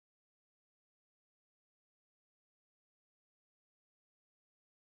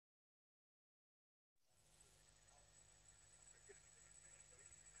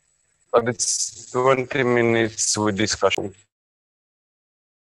but it's 20 minutes with discussion.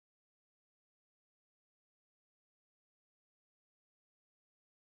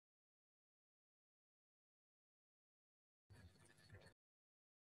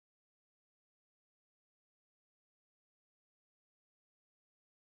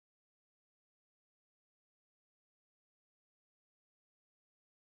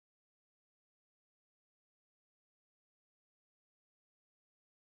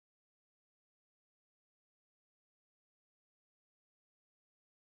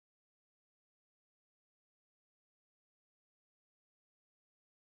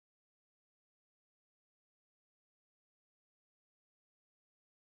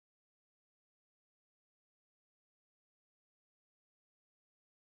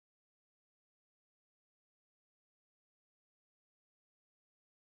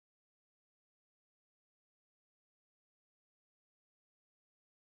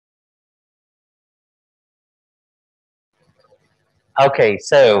 Okay,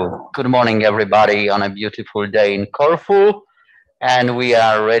 so good morning, everybody, on a beautiful day in Corfu. And we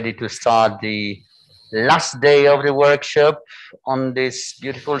are ready to start the last day of the workshop on this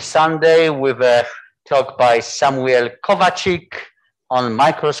beautiful Sunday with a talk by Samuel Kovacik on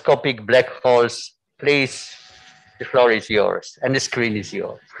microscopic black holes. Please, the floor is yours and the screen is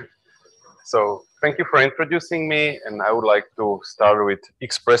yours. So thank you for introducing me. And I would like to start with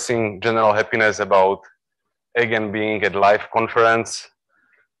expressing general happiness about again being at live conference.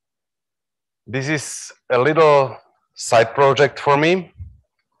 This is a little side project for me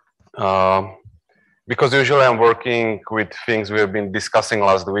because usually I'm working with things we have been discussing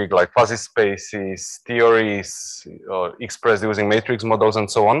last week, like fuzzy spaces, theories, expressed using matrix models and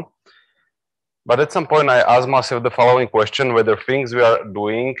so on. But at some point I asked myself the following question, whether things we are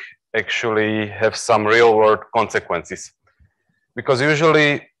doing actually have some real world consequences. Because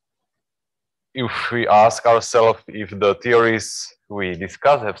usually if we ask ourselves if the theories we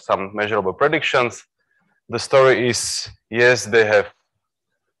discuss have some measurable predictions, the story is yes, they have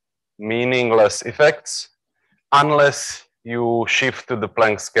meaningless effects unless you shift to the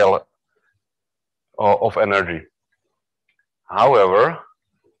Planck scale of energy. However,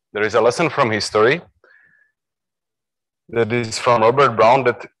 there is a lesson from history that is from Robert Brown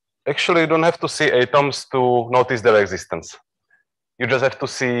that actually you don't have to see atoms to notice their existence. You just have to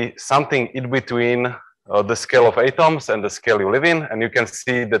see something in between the scale of atoms and the scale you live in, and you can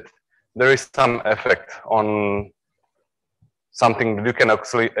see that there is some effect on something that you can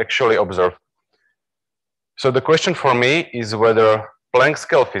actually observe. So the question for me is whether Planck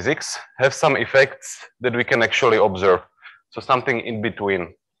scale physics have some effects that we can actually observe. So something in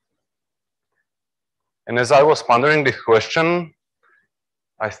between. And as I was pondering this question,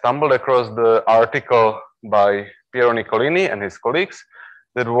 I stumbled across the article by Piero Nicolini and his colleagues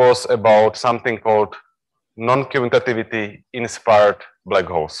that was about something called non-commutativity inspired black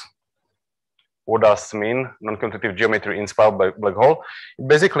holes. What does mean non-commutative geometry inspired by black hole? It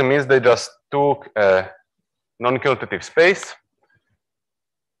basically means they just took a non-commutative space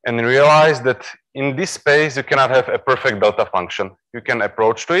and realized that in this space you cannot have a perfect delta function. You can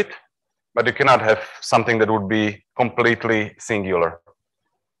approach to it, but you cannot have something that would be completely singular.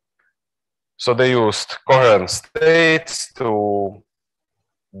 So they used coherent states to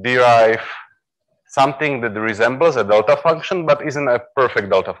derive something that resembles a delta function, but isn't a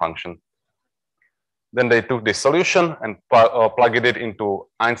perfect delta function. Then they took this solution and plugged it into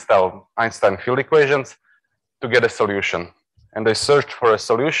Einstein field equations to get a solution. And they searched for a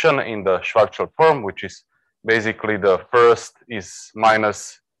solution in the Schwarzschild form, which is basically the first is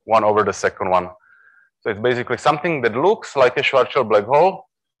minus 1 over the second one. So it's basically something that looks like a Schwarzschild black hole,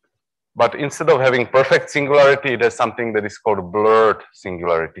 but instead of having perfect singularity, it has something that is called blurred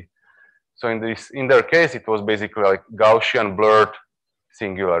singularity. So in their case, it was basically like Gaussian blurred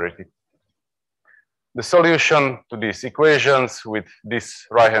singularity. The solution to these equations with this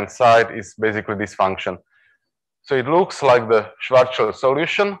right-hand side is basically this function. So it looks like the Schwarzschild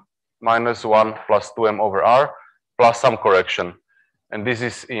solution, minus 1 plus 2m over r, plus some correction. And this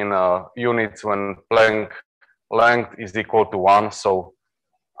is in units when Planck length is equal to 1. So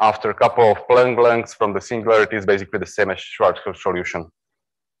after a couple of Planck lengths from the singularity is basically the same as Schwarzschild solution.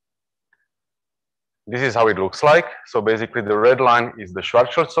 This is how it looks like. So basically the red line is the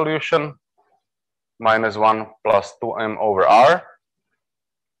Schwarzschild solution, minus 1 plus 2m over r.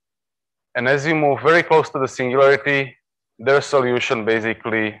 And as you move very close to the singularity, their solution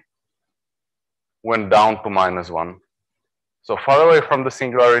basically went down to minus 1. So far away from the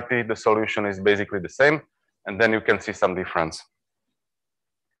singularity, the solution is basically the same, and then you can see some difference.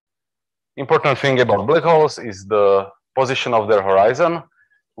 Important thing about black holes is the position of their horizon,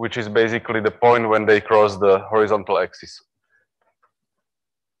 which is basically the point when they cross the horizontal axis.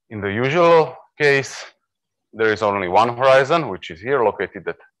 In the usual case, there is only one horizon, which is here, located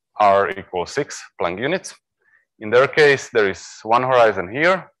at r equals 6 Planck units. In their case, there is one horizon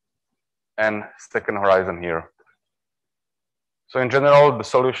here and second horizon here. So in general, the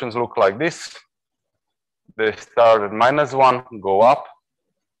solutions look like this. They start at -1, go up,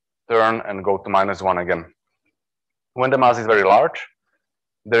 turn, and go to -1 again. When the mass is very large,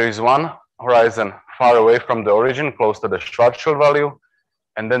 there is one horizon far away from the origin, close to the Schwarzschild value,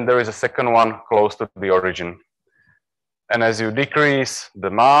 and then there is a second one close to the origin. And as you decrease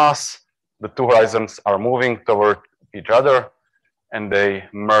the mass, the two horizons are moving toward each other, and they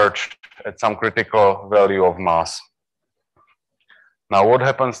merge at some critical value of mass. Now, what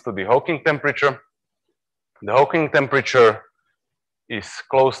happens to the Hawking temperature? The Hawking temperature is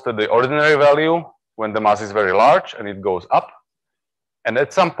close to the ordinary value when the mass is very large, and it goes up. And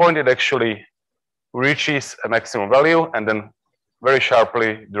at some point, it actually reaches a maximum value and then very sharply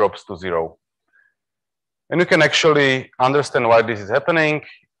drops to 0. And you can actually understand why this is happening.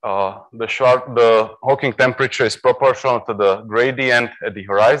 The Hawking temperature is proportional to the gradient at the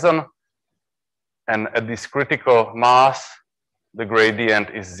horizon. And at this critical mass, the gradient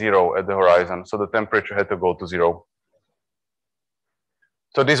is 0 at the horizon. So the temperature had to go to 0.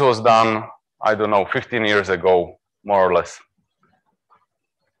 So this was done, I don't know, 15 years ago, more or less.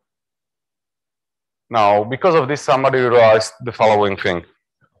 Now, because of this, somebody realized the following thing.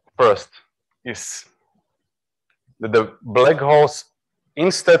 First is that the black holes,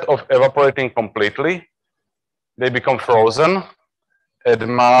 instead of evaporating completely, they become frozen at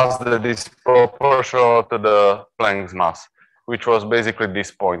mass that is proportional to the Planck's mass, which was basically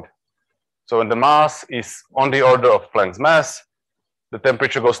this point. So when the mass is on the order of Planck's mass, the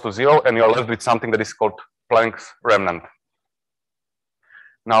temperature goes to 0, and you're left with something that is called Planck's remnant.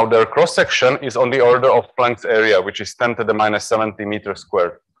 Now, their cross-section is on the order of Planck's area, which is 10 to the minus 70 meters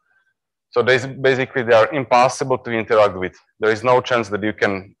squared. So basically, they are impossible to interact with. There is no chance that you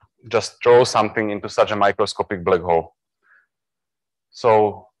can just throw something into such a microscopic black hole. So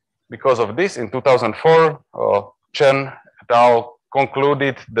because of this, in 2004, Chen et al.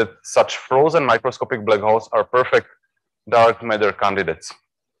 Concluded that such frozen microscopic black holes are perfect dark matter candidates.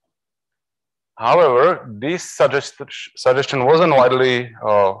 However, this suggestion wasn't widely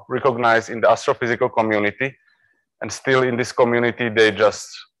recognized in the astrophysical community, and still in this community, they just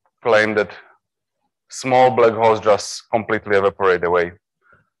claim that small black holes just completely evaporate away.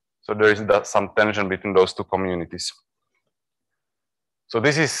 So there is some tension between those two communities. So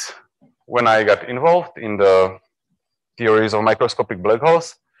this is when I got involved in the theories of microscopic black holes.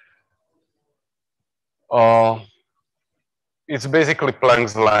 It's basically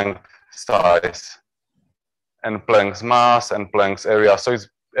Planck's length, size, and Planck's mass and Planck's area. So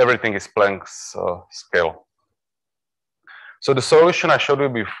everything is Planck's scale. So the solution I showed you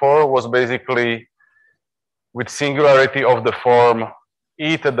before was basically with singularity of the form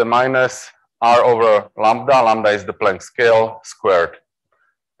e to the minus r over lambda. Lambda is the Planck scale squared.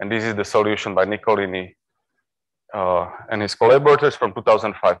 And this is the solution by Nicolini and his collaborators from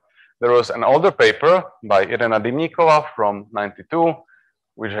 2005. There was an older paper by Irena Dimnikova from '92,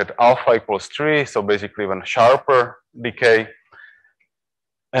 which had alpha equals 3, so basically even sharper decay.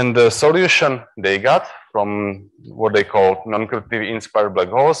 And the solution they got from what they call non-gravitatively inspired black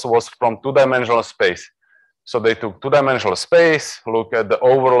holes was from two-dimensional space. So they took two-dimensional space, looked at the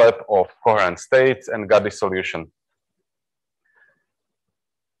overlap of coherent states, and got the solution.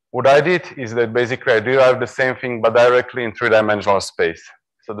 What I did is that basically I derived the same thing, but directly in three-dimensional space.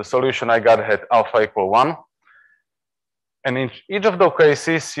 So the solution I got had alpha equal 1. And in each of those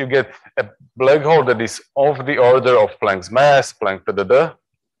cases, you get a black hole that is of the order of Planck's mass, Planck da-da-da,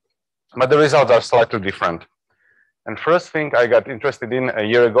 but the results are slightly different. And first thing I got interested in a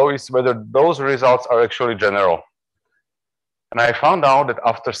year ago is whether those results are actually general. And I found out that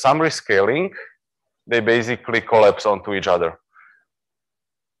after some rescaling, they basically collapse onto each other.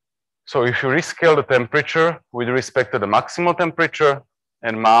 So if you rescale the temperature with respect to the maximal temperature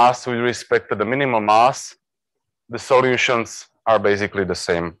and mass with respect to the minimal mass, the solutions are basically the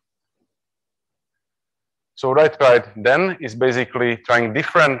same. So what I tried then is basically trying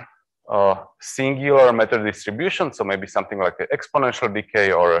different singular matter distributions, so maybe something like an exponential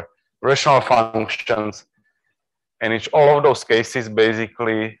decay or rational functions. And in all of those cases,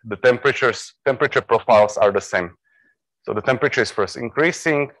 basically the temperature profiles are the same. So the temperature is first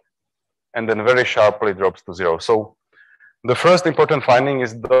increasing and then very sharply drops to 0. So the first important finding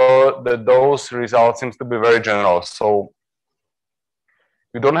is that those results seems to be very general. So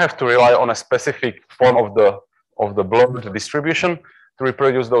you don't have to rely on a specific form of the blurred distribution, to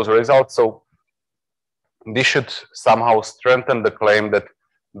reproduce those results. So this should somehow strengthen the claim that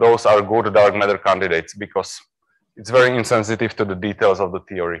those are good dark matter candidates, because it's very insensitive to the details of the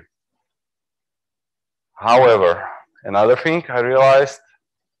theory. However, another thing I realized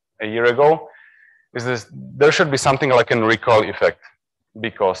a year ago is this: there should be something like a recoil effect,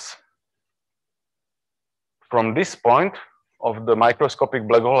 because from this point of the microscopic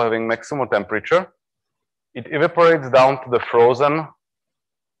black hole having maximum temperature, it evaporates down to the frozen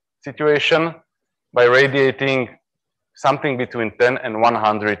situation by radiating something between 10 and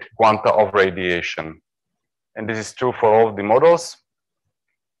 100 quanta of radiation. And this is true for all of the models.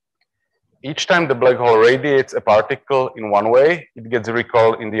 Each time the black hole radiates a particle in one way, it gets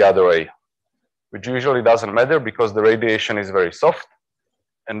recoiled in the other way, which usually doesn't matter because the radiation is very soft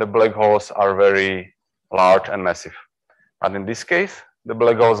and the black holes are very large and massive. But in this case, the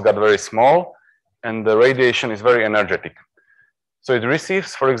black holes got very small and the radiation is very energetic. So it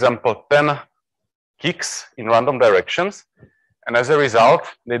receives, for example, 10 kicks in random directions. And as a result,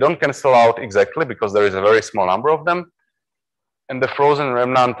 they don't cancel out exactly because there is a very small number of them. And the frozen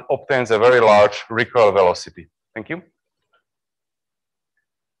remnant obtains a very large recoil velocity. Thank you.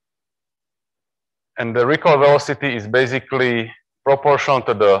 And the recoil velocity is basically proportional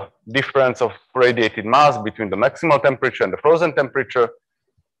to the difference of radiated mass between the maximal temperature and the frozen temperature,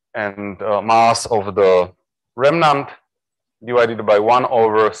 and mass of the remnant divided by 1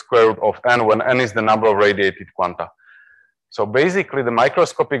 over square root of n, when n is the number of radiated quanta. So basically, the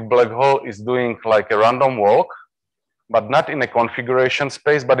microscopic black hole is doing like a random walk, but not in a configuration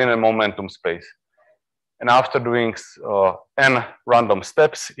space, but in a momentum space. And after doing n random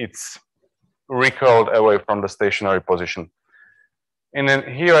steps, it's recoiled away from the stationary position. And then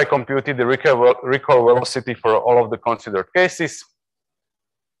here I computed the recoil velocity for all of the considered cases.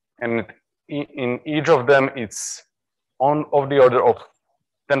 And in each of them, it's of the order of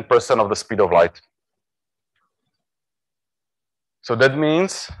 10% of the speed of light. So that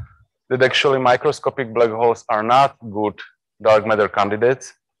means that actually microscopic black holes are not good dark matter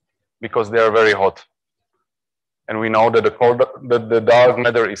candidates because they are very hot. And we know that the dark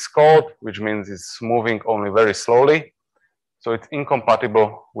matter is cold, which means it's moving only very slowly. So it's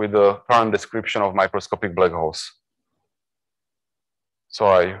incompatible with the current description of microscopic black holes. So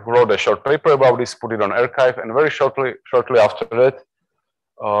I wrote a short paper about this, put it on arXiv, and very shortly after that,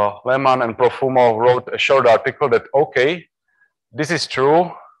 Lehmann and Profumo wrote a short article that, okay, this is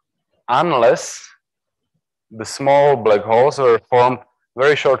true unless the small black holes were formed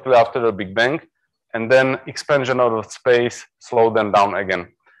very shortly after the Big Bang, and then expansion out of space slowed them down again.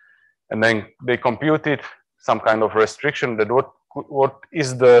 And then they computed some kind of restriction that what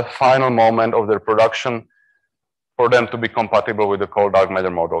is the final moment of their production for them to be compatible with the cold dark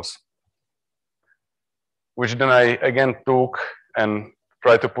matter models. Which then I again took and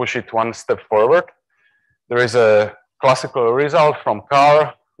tried to push it one step forward. There is a classical result from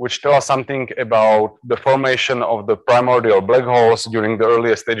Carr, which tells us something about the formation of the primordial black holes during the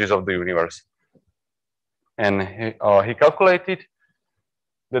earliest stages of the universe. And he calculated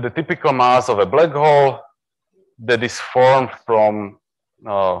that the typical mass of a black hole that is formed from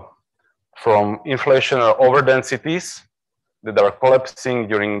inflationary overdensities that are collapsing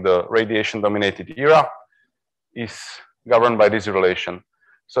during the radiation-dominated era is governed by this relation.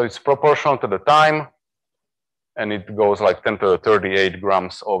 So it's proportional to the time, and it goes like 10 to the 38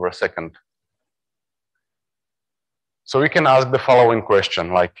 grams over second. So we can ask the following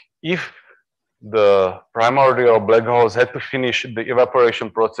question, like if the primordial black holes had to finish the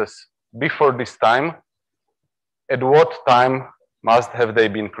evaporation process before this time, at what time must have they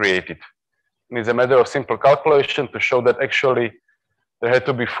been created? And it's a matter of simple calculation to show that actually they had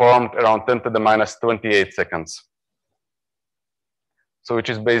to be formed around 10 to the minus 28 seconds. So which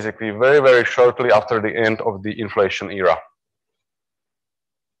is basically very, very shortly after the end of the inflation era.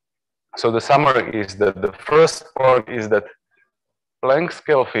 So the summary is that the first point is that Planck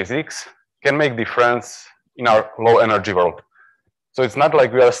scale physics can make difference in our low energy world. So it's not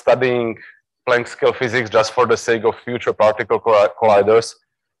like we are studying Planck scale physics just for the sake of future particle colliders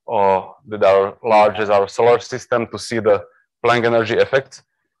that are large as our solar system to see the Planck energy effects.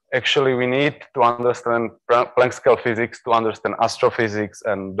 Actually, we need to understand Planck scale physics to understand astrophysics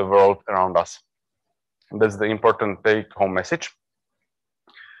and the world around us. And that's the important take-home message.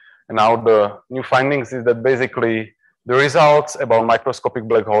 And now the new findings is that basically the results about microscopic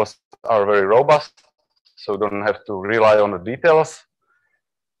black holes are very robust, so don't have to rely on the details.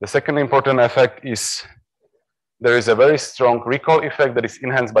 The second important effect is there is a very strong recoil effect that is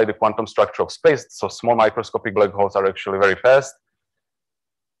enhanced by the quantum structure of space. So small microscopic black holes are actually very fast,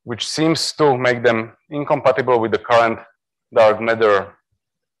 which seems to make them incompatible with the current dark matter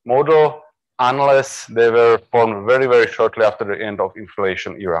model unless they were formed very, very shortly after the end of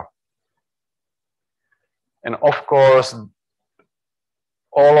inflation era. And of course,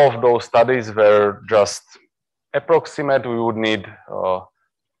 all of those studies were just approximate. We would need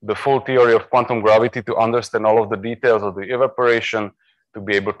the full theory of quantum gravity to understand all of the details of the evaporation, to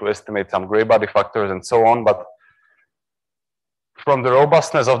be able to estimate some gray body factors and so on. But from the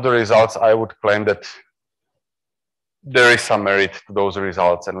robustness of the results, I would claim that there is some merit to those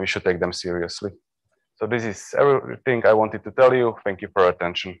results and we should take them seriously. So this is everything I wanted to tell you. Thank you for your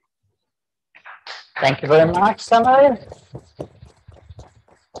attention. Thank you very much, Samuel.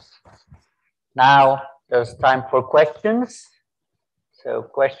 Now there's time for questions. So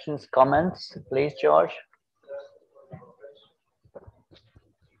questions, comments, please, George.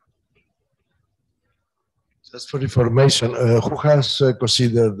 Just for information, who has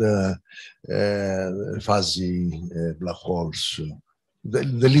considered fuzzy black holes?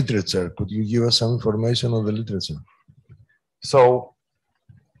 The literature, could you give us some information on the literature? So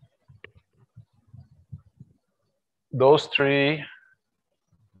those three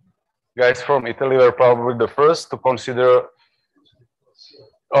guys from Italy were probably the first to consider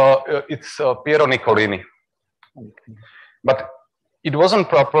it's Piero Nicolini. Okay. But it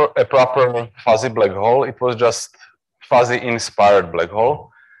wasn't a proper fuzzy black hole. It was just fuzzy inspired black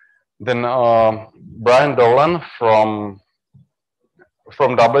hole. Then Brian Dolan from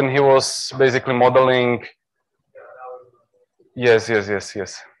Dublin, he was basically modeling. Yes.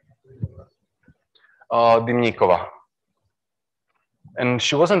 Dimnikova. And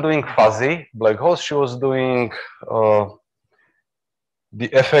she wasn't doing fuzzy black holes. She was doing the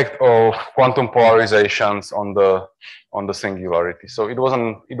effect of quantum polarizations on the singularity. So it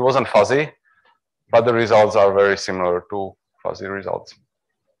wasn't fuzzy, but the results are very similar to fuzzy results.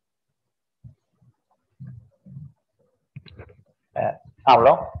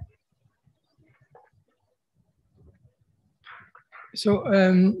 Paolo? So,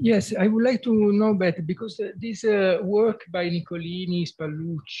 yes, I would like to know better because this work by Nicolini,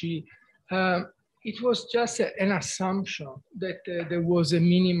 Spallucci, it was just an assumption that there was a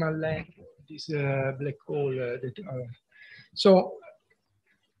minimal length of this black hole. So,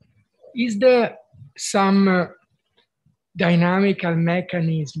 is there some dynamical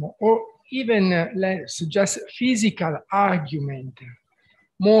mechanism or even less, just physical argument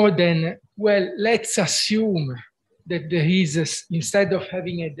more than, well, let's assume that there is, instead of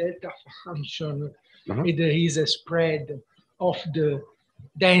having a delta function, there is a spread of the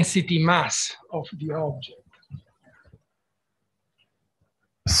density mass of the object?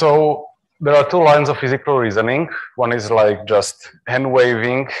 So there are two lines of physical reasoning. One is like just hand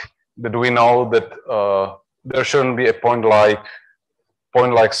waving, that we know that there shouldn't be a point-like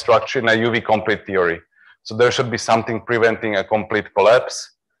structure in a UV complete theory. So there should be something preventing a complete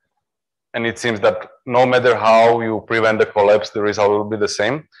collapse. And it seems that no matter how you prevent the collapse, the result will be the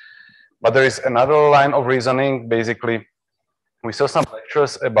same. But there is another line of reasoning. Basically, we saw some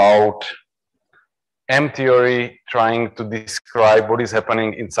lectures about M theory trying to describe what is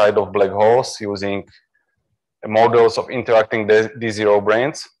happening inside of black holes using models of interacting D0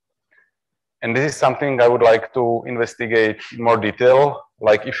 branes. And this is something I would like to investigate in more detail.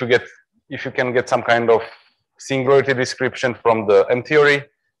 Like if you can get some kind of singularity description from the M theory,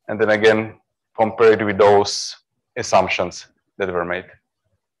 and then again compare it with those assumptions that were made.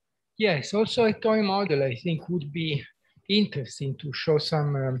 Yes, also a toy model I think would be interesting to show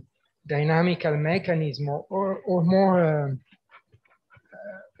some dynamical mechanism or more,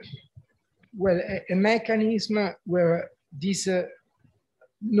 well, a mechanism where this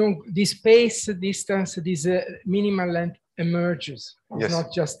this space distance, this minimal length emerges. It's Yes.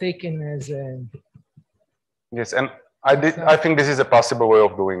 not just taken as a... Yes, and I think this is a possible way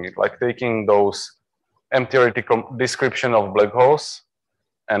of doing it, like taking those M-theoretical description of black holes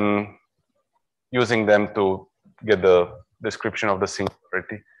and using them to get the description of the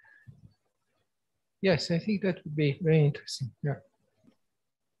singularity. Yes, I think that would be very interesting. Yeah.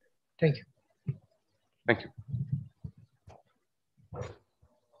 Thank you. Thank you.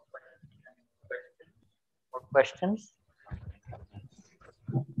 More questions?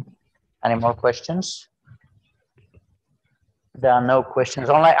 Any more questions? There are no questions.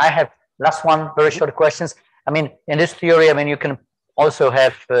 Only I have last one, very short questions. I mean, in this theory, I mean, you can also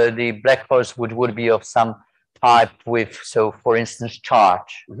have the black holes which would be of some type with, so for instance,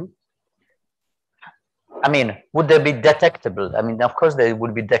 charge. I mean, would they be detectable? I mean, of course they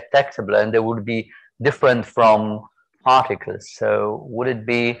would be detectable and they would be different from particles. So would it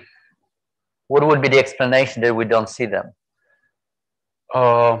be, what would be the explanation that we don't see them?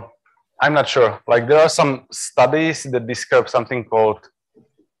 I'm not sure. Like there are some studies that describe something called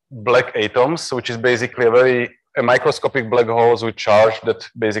black atoms, which is basically a microscopic black holes with charge that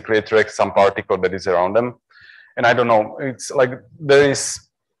basically attracts some particle that is around them. And I don't know, it's like there is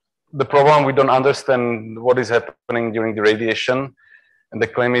the problem, we don't understand what is happening during the radiation. And the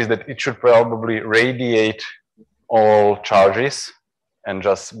claim is that it should probably radiate all charges and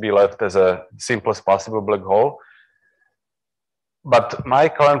just be left as a simplest possible black hole. But my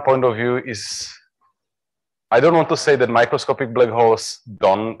current point of view is, I don't want to say that microscopic black holes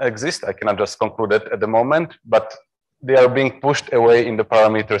don't exist. I cannot just conclude that at the moment, but they are being pushed away in the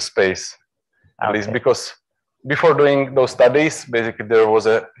parameter space. At least because before doing those studies, basically there was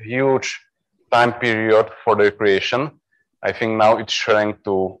a huge time period for their creation. I think now it's shrank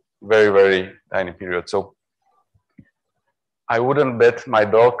to very, very tiny period. So I wouldn't bet my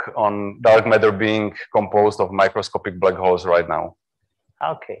dog on dark matter being composed of microscopic black holes right now.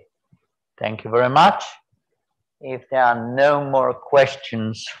 Okay, thank you very much. If there are no more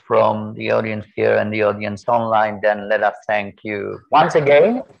questions from the audience here and the audience online, then let us thank you once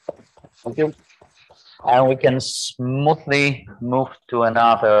again. Thank you. And we can smoothly move to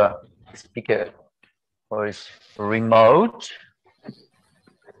another speaker who is remote.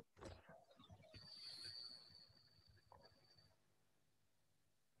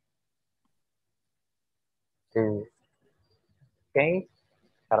 Okay,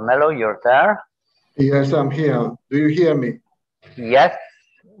 Carmelo, you're there? Yes, I'm here. Do you hear me? Yes,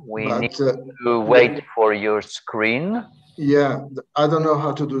 we need to wait for your screen. Yeah, I don't know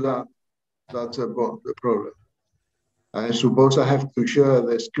how to do that. That's the problem. I suppose I have to share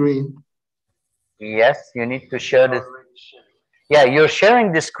the screen. Yes, you need to share this. Yeah, you're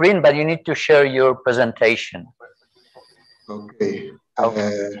sharing the screen, but you need to share your presentation. Okay.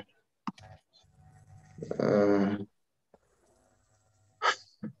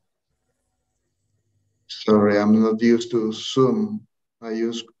 Sorry, I'm not used to Zoom. I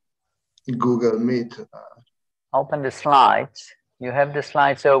use Google Meet. Open the slides. You have the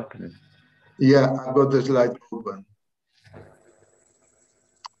slides open. Yeah, I got the slide open.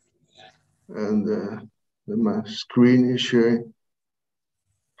 And my screen is sharing.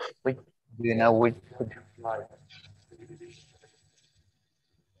 Do you know which slide?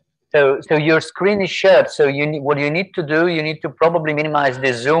 So your screen is shared. So what you need to do, you need to probably minimize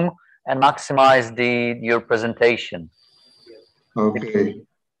the zoom and maximize your presentation. Okay.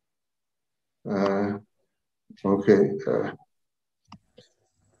 Okay.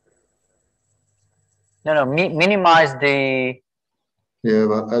 No, minimize the. Yeah,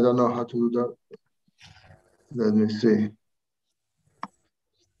 but I don't know how to do that. Let me see.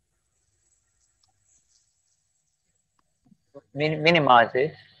 Minimize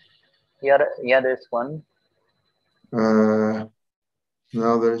it. Yeah, there's one. Now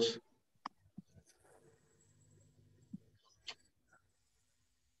there's.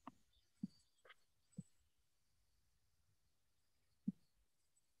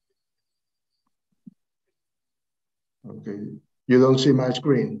 Okay, you don't see my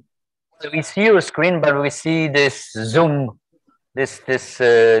screen. We see your screen, but we see this Zoom. This is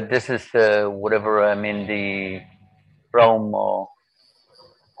whatever I'm in the Chrome or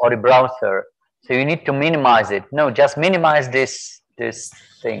the browser. So you need to minimize it. No, just minimize this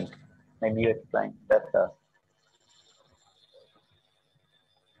thing. Maybe you explain better.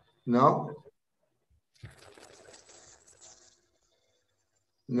 No.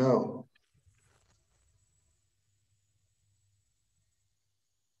 No.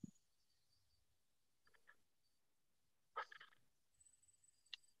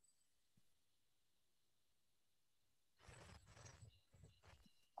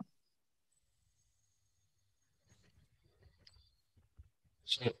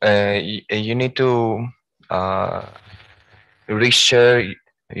 So, you need to reshare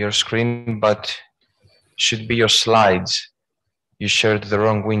your screen, but should be your slides. You shared the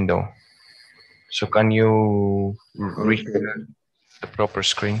wrong window. So can you reshare the proper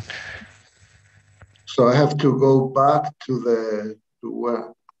screen? So I have to go back to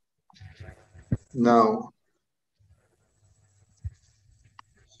where? Now.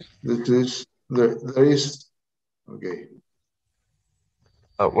 This is there is okay.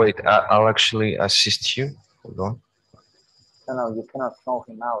 Wait, I'll actually assist you. Hold on. No, you cannot throw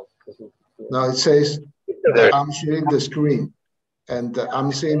him out. Now it says that I'm sharing the screen, and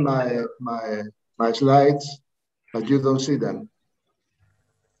I'm seeing my slides, but you don't see them.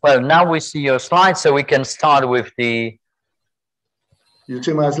 Well, now we see your slides, so we can start with the. You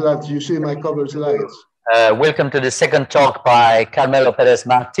see my slides. You see my cover slides. Welcome to the second talk by Carmelo Perez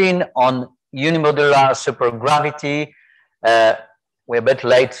Martin on unimodular supergravity. we're a bit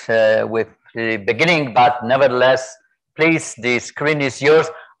late with the beginning, but nevertheless, please, the screen is yours.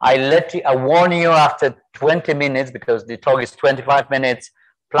 I warn you after 20 minutes, because the talk is 25 minutes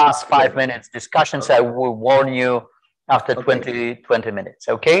plus 5 minutes discussion. So I will warn you after 20 minutes.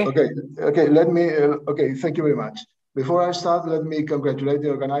 Okay? Okay, let me, thank you very much. Before I start, let me congratulate the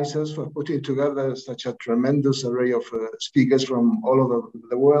organizers for putting together such a tremendous array of speakers from all over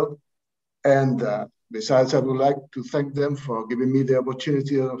the world. And besides, I would like to thank them for giving me the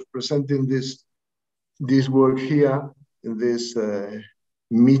opportunity of presenting this work here in this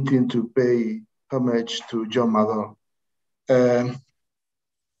meeting to pay homage to John Mador.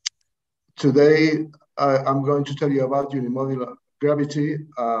 Today, I'm going to tell you about unimodular gravity,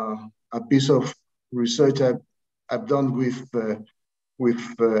 a piece of research I've done with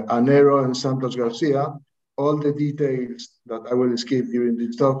Anero and Santos Garcia. All the details that I will skip during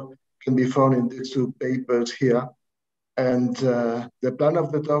this talk can be found in these two papers here. And the plan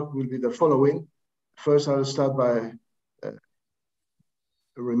of the talk will be the following. First, I'll start by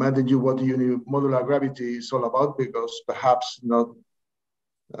reminding you what unimodular gravity is all about, because perhaps not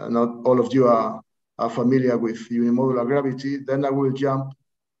all of you are familiar with unimodular gravity. Then I will jump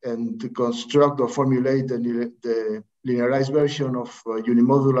and to construct or formulate the linearized version of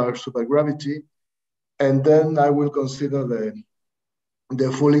unimodular supergravity. And then I will consider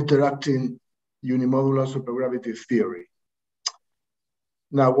the full interacting unimodular supergravity theory.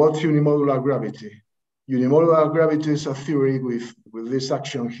 Now, what's unimodular gravity? Unimodular gravity is a theory with this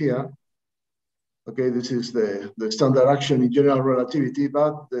action here. Okay, this is the standard action in general relativity,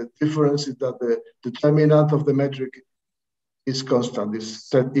 but the difference is that the determinant of the metric is constant, is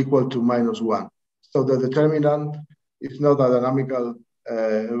set equal to -1. So the determinant is not a dynamical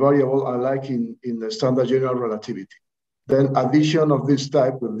variable, unlike in the standard general relativity. Then addition of this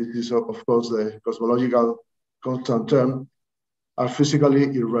type, and this is of course the cosmological constant term, are physically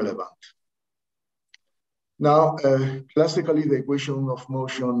irrelevant. Now, classically, the equation of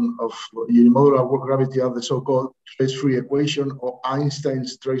motion of unimodular gravity are the so-called trace-free equation or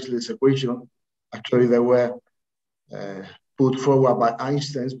Einstein's traceless equation. Actually, they were put forward by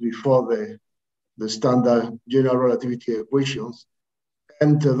Einstein before the standard general relativity equations.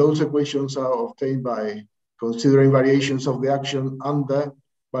 And those equations are obtained by considering variations of the action under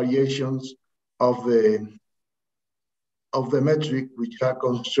variations of the metric, which are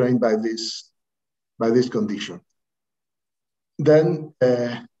constrained by this condition. Then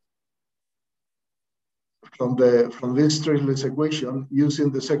from this traceless equation,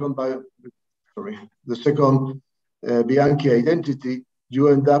 using the second Bianchi identity, you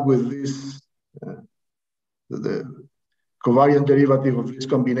end up with this the covariant derivative of this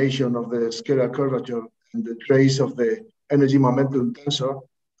combination of the scalar curvature and the trace of the energy momentum tensor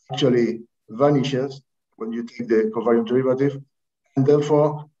actually vanishes when you take the covariant derivative, and therefore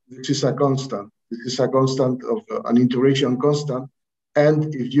this is a constant. This is a constant of an integration constant, and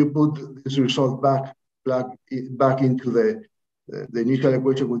if you put this result back into the initial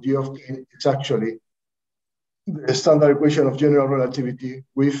equation with you obtain, it's actually the standard equation of general relativity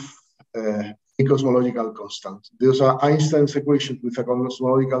with a cosmological constant. Those are Einstein's equations with a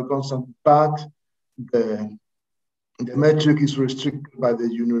cosmological constant, but the metric is restricted by the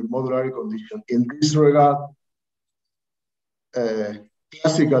unimodular condition. In this regard,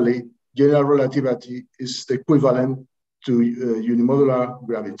 classically, general relativity is equivalent to unimodular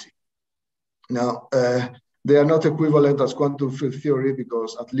gravity. Now, they are not equivalent as quantum field theory,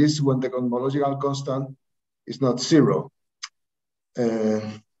 because at least when the cosmological constant is not zero,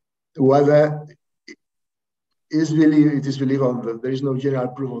 whether it is believed, there is no general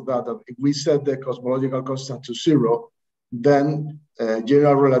proof of that if we set the cosmological constant to zero, then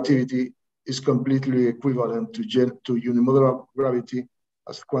general relativity is completely equivalent to unimodular gravity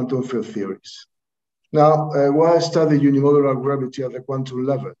as quantum field theories. Now, why study unimodular gravity at the quantum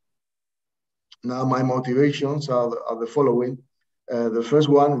level? Now, my motivations are the following. The first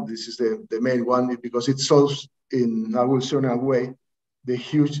one, this is the main one, because it solves in a Wilsonian way the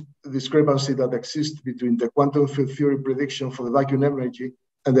huge discrepancy that exists between the quantum field theory prediction for the vacuum energy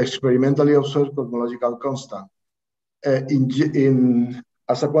and the experimentally observed cosmological constant.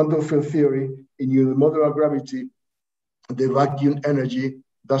 As a quantum field theory, in unimodular gravity, the vacuum energy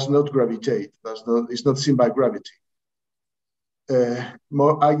does not gravitate. It's not seen by gravity.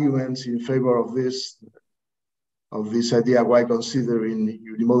 More arguments in favor of this idea why considering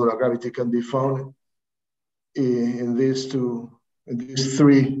unimodular gravity can be found in these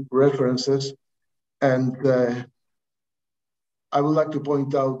three references. And I would like to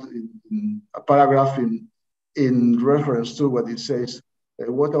point out in a paragraph in reference to what it says,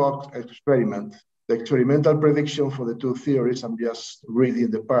 what about experiment? The experimental prediction for the two theories, I'm just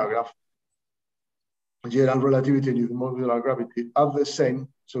reading the paragraph, general relativity and unimodular gravity are the same,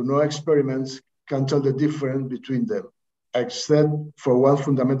 so no experiments can tell the difference between them, except for one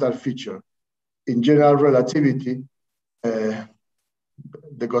fundamental feature. In general relativity, the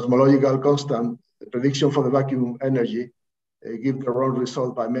cosmological constant, the prediction for the vacuum energy, give the wrong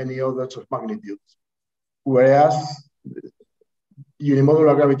result by many orders of magnitudes, whereas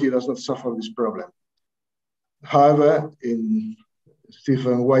unimodular gravity does not suffer this problem. However, in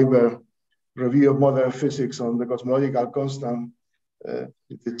Stephen Weiber's review of modern physics on the cosmological constant,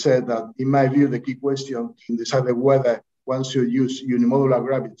 it said that, in my view, the key question in deciding whether one should use unimodular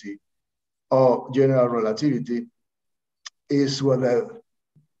gravity or general relativity is whether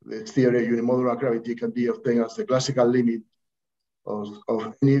the theory of unimodular gravity can be obtained as the classical limit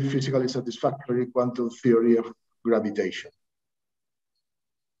of any physically satisfactory quantum theory of gravitation.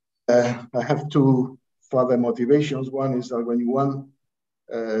 I have two further motivations. One is that when one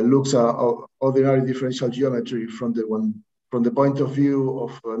looks at ordinary differential geometry from the point of view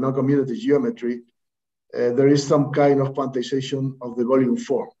of non-commutative geometry, there is some kind of quantization of the volume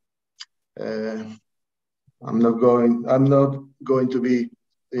form. I'm not going to be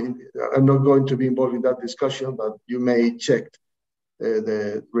involved in that discussion, but you may check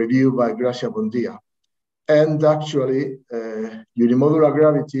the review by Gracia Bondia. And actually, unimodular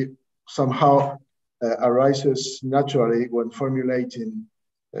gravity somehow arises naturally when formulating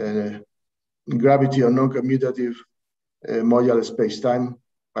gravity on non-commutative modular space-time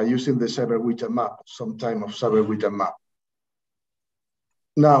by using the Cyber-Witten map, some time of Cyber-Witten map.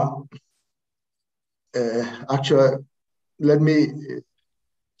 Now, actually, let me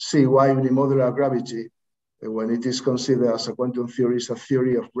see why unimodular gravity, when it is considered as a quantum theory, is a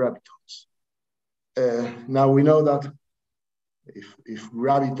theory of gravitons. Now we know that if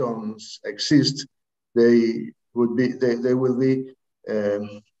gravitons exist, they will be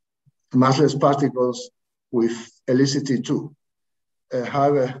massless particles with helicity 2.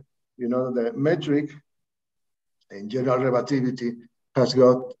 However, you know, the metric in general relativity has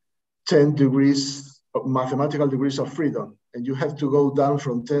got 10 degrees of mathematical degrees of freedom, and you have to go down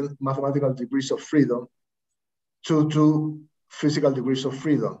from 10 mathematical degrees of freedom to 2 physical degrees of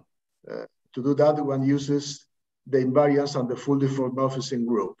freedom. To do that, one uses the invariance and the full diffeomorphism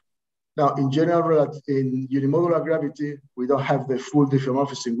group. Now, in general, in unimodular gravity, we don't have the full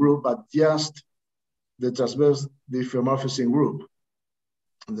diffeomorphism group, but just the transverse diffeomorphism group.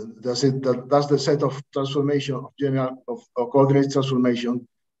 That's the set of transformation of general of coordinate transformation,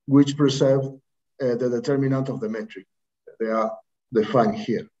 which preserve the determinant of the metric. They are defined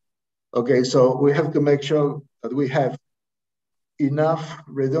here. Okay, so we have to make sure that we have enough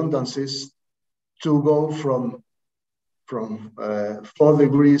redundancies to go from 4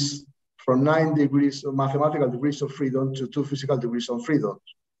 degrees, from 9 degrees of mathematical degrees of freedom to 2 physical degrees of freedom.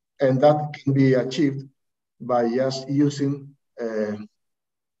 And that can be achieved by just using the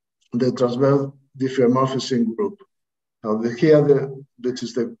transverse diffeomorphism group. Now here, this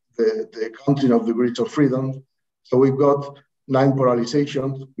is the counting of degrees of freedom. So we've got 9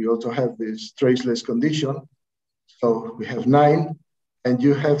 polarizations. We also have this traceless condition. So we have 9, and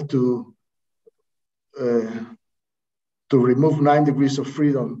you have to remove 9 degrees of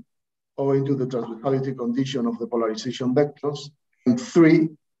freedom owing to the transversality condition of the polarization vectors, and 3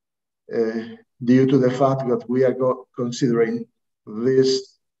 due to the fact that we are considering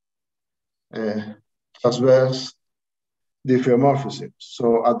this transverse diffeomorphism.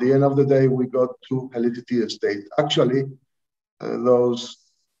 So at the end of the day, we got 2 helicity states. Actually,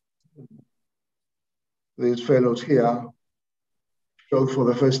 these fellows here showed for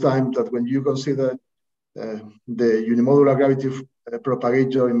the first time that when you consider the unimodular gravity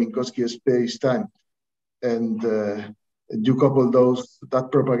propagator in Minkowski space-time, and you couple that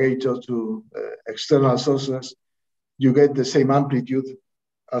propagator to external sources, you get the same amplitude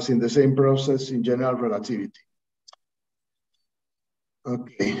as in the same process in general relativity.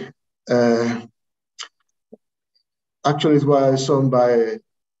 Okay. Actually, it was shown by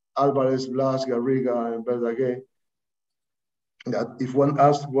Alvarez, Blas, Garriga, and Verdaguer that if one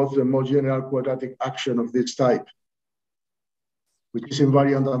asks what's the most general quadratic action of this type, which is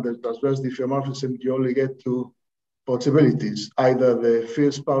invariant under transverse diffeomorphism, you only get 2 possibilities: either the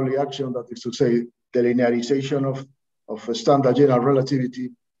Fields-Pauli action, that is to say, the linearization of a standard general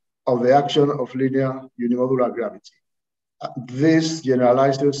relativity, or the action of linear unimodular gravity. This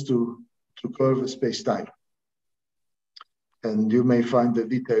generalizes to curved space-time. And you may find the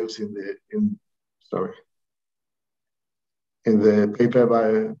details in the paper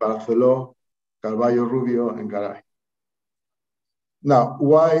by Barceló, Carballo, Rubio, and Garay. Now,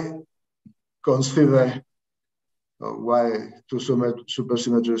 why consider why to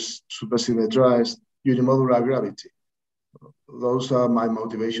supersymmetrize unimodular gravity. Those are my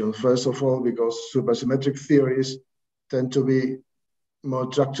motivations. First of all, because supersymmetric theories tend to be more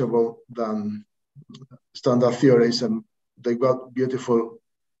tractable than standard theories, and they got beautiful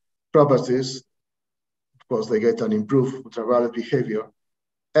properties. Of course, they get an improved ultraviolet behavior.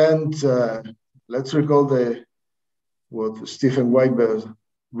 And let's recall what Stephen Weinberg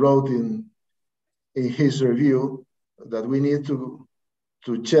wrote in his review, that we need to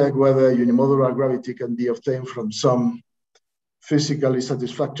check whether unimodular gravity can be obtained from some physically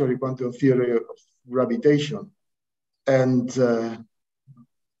satisfactory quantum theory of gravitation. And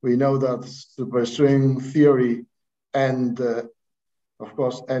we know that superstring theory and, of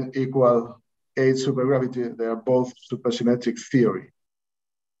course, n equal 8 supergravity, they are both supersymmetric theory.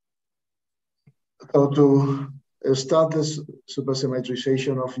 So to start this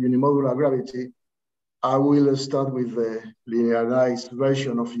supersymmetrization of unimodular gravity, I will start with the linearized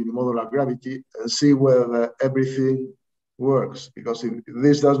version of unimodular gravity and see whether everything works. Because if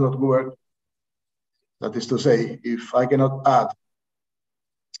this does not work, that is to say, if I cannot add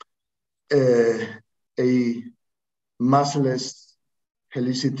a massless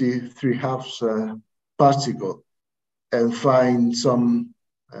helicity 3/2 particle and find some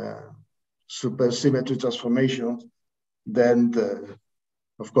supersymmetry transformations, then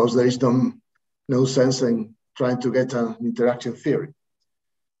of course there is no sense in trying to get an interaction theory.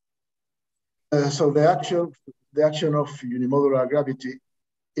 So the action of unimodular gravity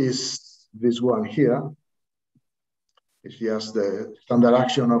is this one here. It's just the standard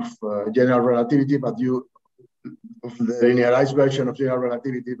action of general relativity, but of the linearized version of general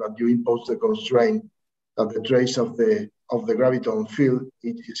relativity, but you impose the constraint that the trace of the graviton field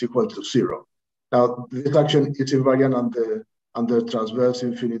is equal to 0. Now, this action is invariant under transverse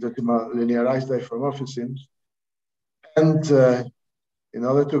infinitesimal linearized diffeomorphisms. And in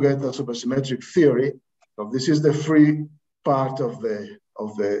order to get a supersymmetric theory, so this is the free part of the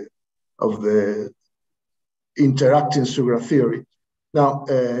interacting Subgroup theory. Now,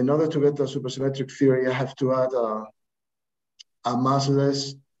 in order to get a supersymmetric theory, I have to add a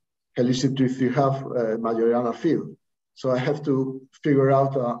massless helicity 3/2 Majorana field. So I have to figure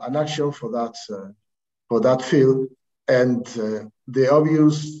out an action for that field, and the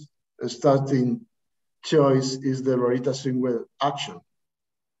obvious starting choice is the Lorita-Swinwell action.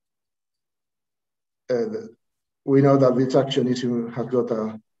 We know that this action has got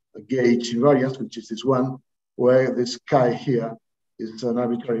a gauge invariance, which is this one, where this chi here is an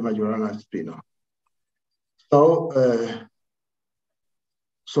arbitrary Majorana spinor. So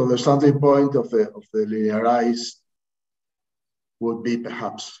the starting point of the linearized would be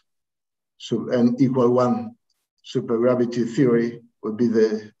perhaps n equal 1 supergravity theory would be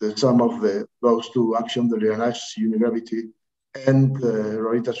the sum of those two actions, the linearized unigravity and the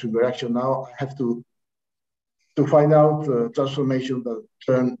Lorita-Swinwell action. Now I have to find out transformation that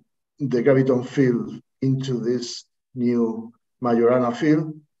turn the graviton field into this new Majorana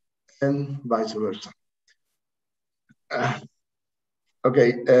field and vice versa.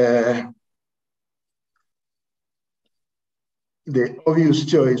 The obvious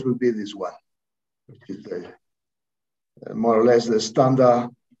choice would be this one, which is more or less the standard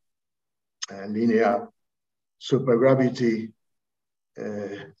linear supergravity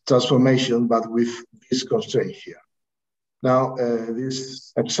transformation, but with this constraint here. Now,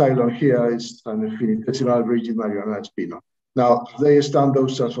 this epsilon here is an infinitesimal rigid Majorana spinor. Now, they stand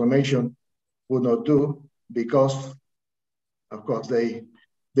those transformations would not do because, of course, they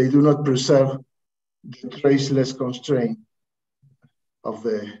do not preserve the traceless constraint of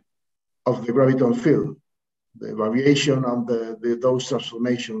the graviton field. The variation on those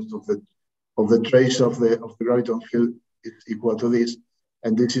transformations of the trace of the graviton field is equal to this,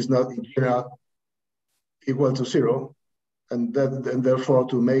 and this is not in general equal to 0, and therefore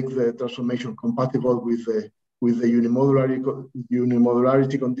to make the transformation compatible with the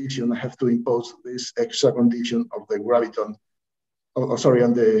unimodularity condition, I have to impose this extra condition of the graviton,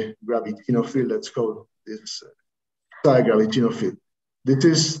 and the gravitino field. Let's call this gravitino field. This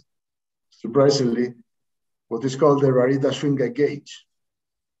is surprisingly what is called the Lorita-Swinwell gauge.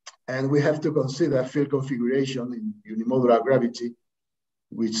 And we have to consider field configuration in unimodular gravity,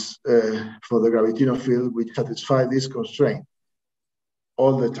 which for the gravitino field, which satisfy this constraint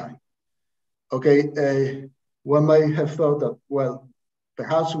all the time. Okay, one might have thought that, well,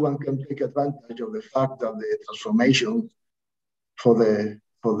 perhaps one can take advantage of the fact that the transformation for the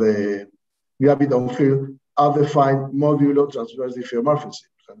graviton field are defined modulo transverse diffeomorphism.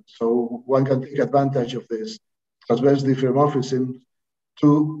 So one can take advantage of this transverse diffeomorphism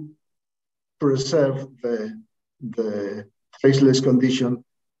to preserve the traceless condition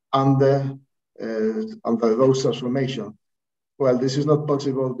under those transformations. Well, this is not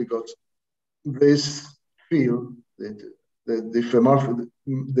possible because this field, the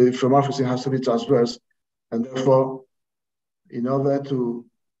diffeomorphism has to be transverse, and therefore, in order to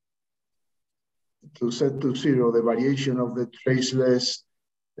set to zero the variation of the traceless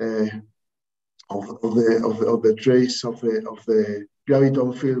of the trace of the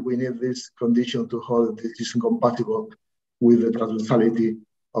graviton field, we need this condition to hold that it is incompatible with the transversality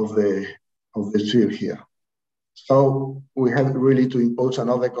of the sphere here. So we have really to impose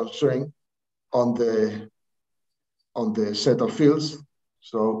another constraint on the set of fields.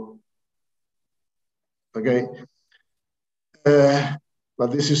 So okay,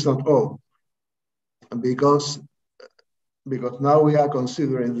 but this is not all, because now we are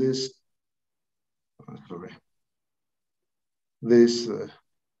considering this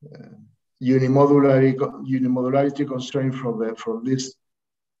unimodularity constraint from this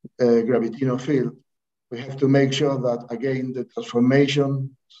gravitino field. We have to make sure that, again, the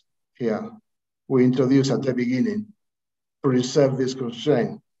transformation here we introduce at the beginning preserve this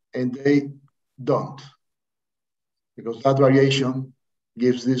constraint, and they don't, because that variation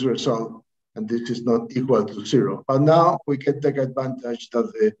gives this result, and this is not equal to 0. But now we can take advantage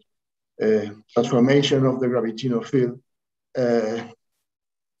that the transformation of the gravitino field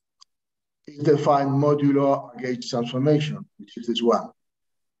is defined modulo a gauge transformation, which is this one.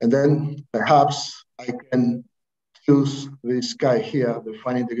 And then perhaps I can choose this guy here,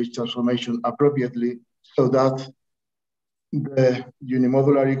 defining the gauge transformation appropriately, so that the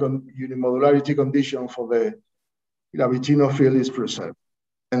unimodularity condition for the gravitino field is preserved.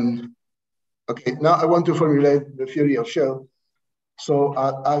 And okay, now I want to formulate the theory of shell. So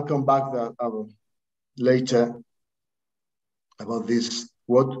I'll come back later about this.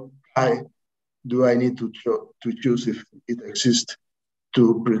 What do I need to choose if it exists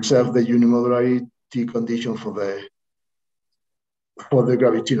to preserve the unimodularity condition for the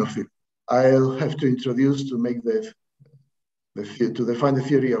gravitino field? I'll have to introduce, to make to define the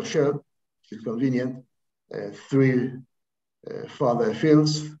theory of shell, which is convenient, 3 further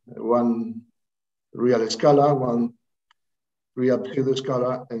fields, one real scalar, one real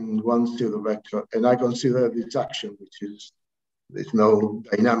pseudo-scalar, and one pseudo-vector. And I consider this action, which is, there's no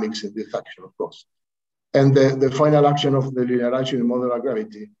dynamics in this action, of course. And the final action of the linearized unimodular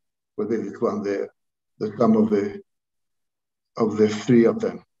gravity will be this one, the sum of the 3 of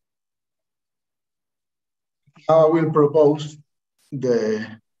them. Now I will propose the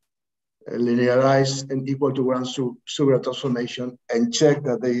linearized and equal to 1 Subgroup transformation and check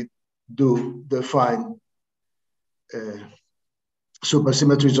that they do define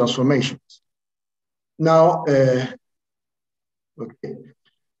supersymmetry transformations. Now, okay.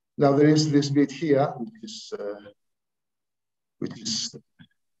 Now there is this bit here, which is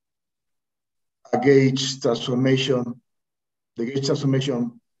a gauge transformation, the gauge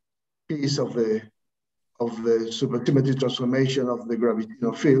transformation piece of the supersymmetry transformation of the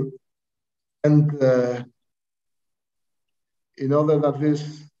gravitino field. And in order that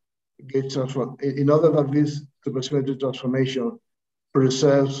this supersymmetry transformation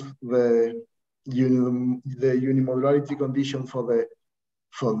preserves the unimodularity condition for the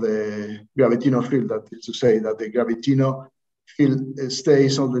gravitino field, that is to say that the gravitino field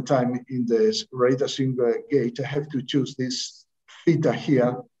stays all the time in the radial singular gauge, I have to choose this theta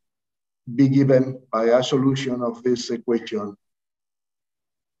here, be given by a solution of this equation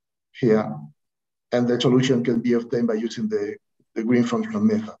here. And the solution can be obtained by using the green function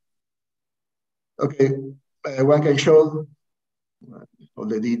method. Okay, one can show, all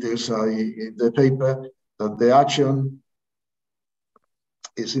the details are in the paper, that the action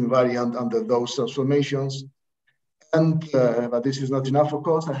is invariant under those transformations. And but this is not enough, of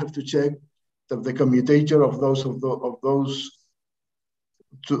course. I have to check that the commutator of those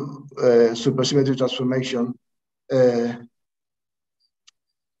two supersymmetry transformation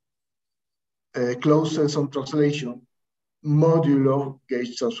closes on translation modulo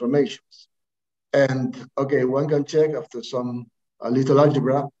gauge transformations. And okay, one can check after a little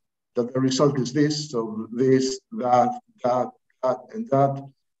algebra that the result is this. So this, that, and that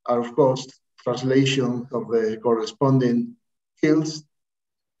are, of course, translations of the corresponding fields.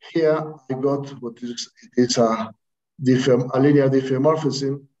 Here I got what is a linear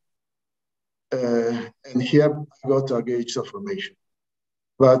diffeomorphism, and here I got a gauge transformation.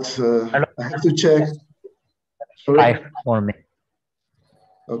 But I have to check. Sorry? 5 for me.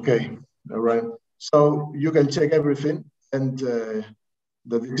 Okay, all right. So you can check everything, and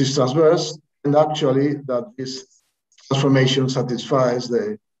that it is transverse, and actually that this transformation satisfies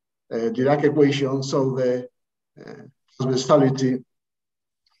the Dirac equation. So the transversality,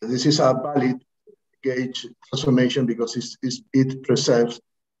 this is a valid gauge transformation because it preserves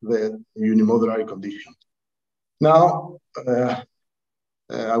the unimodular condition. Now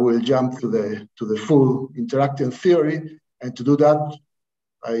I will jump to the full interacting theory, and to do that,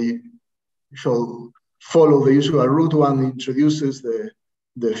 I shall follow the usual route. One introduces the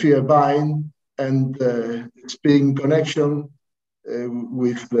Filev and the spin connection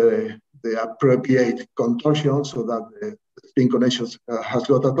with the appropriate contortion, so that the spin connection has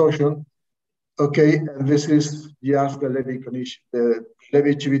got a torsion. Okay, and this is just the Levy connection, the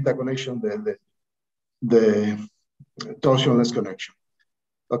Levy-Civita connection, the torsionless connection.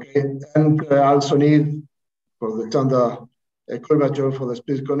 Okay, and I also need for the standard curvature for the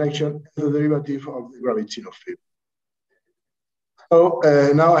spin connection the derivative of the gravitational field. So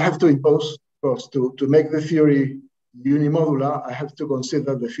now I have to impose, of course, to make the theory unimodular, I have to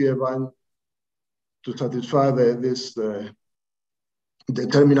consider the Filev to satisfy this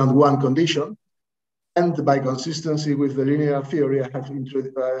determinant one condition. And by consistency with the linear theory, I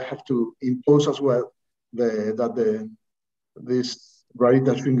have to impose as well this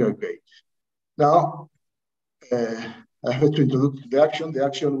Rarita-Schwinger gauge. Now, I have to introduce the action. The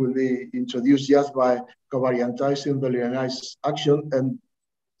action will be introduced just by covariantizing the linearized action. And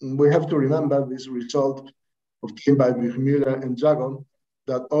we have to remember this result obtained by Müller and Dragon,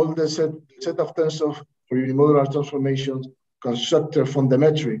 that all the set of tensors for unimodular transformations constructed from the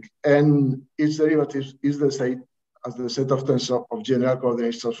metric and its derivatives is the same as the set of tensors of general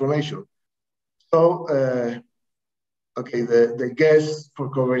coordinate transformation. So, okay, the guess for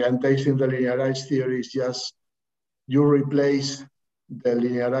covariantizing the linearized theory is just you replace the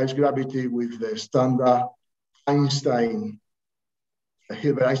linearized gravity with the standard Einstein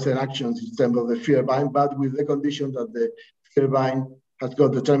Hilbert-Einstein actions in terms of the Filev, but with the condition that the Filev has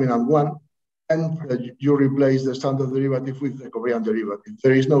got determinant one, and you replace the standard derivative with the covariant derivative.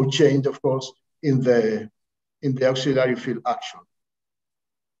 There is no change, of course, in the auxiliary field action.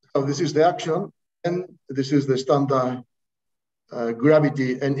 So this is the action, and this is the standard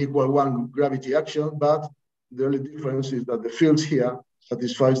gravity n=1 gravity action, but the only difference is that the fields here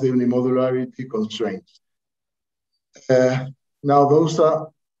satisfies the unimodularity constraints. Now those are,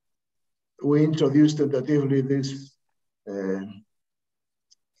 we introduced tentatively this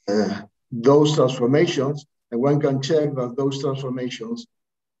those transformations, and one can check that those transformations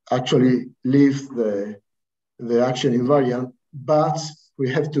actually leave the action invariant, but we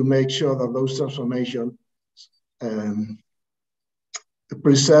have to make sure that those transformations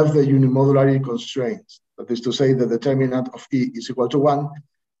preserve the unimodularity constraints. That is to say, the determinant of E is equal to 1,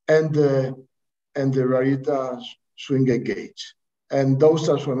 and the Rarita-Schwinger gauge. And those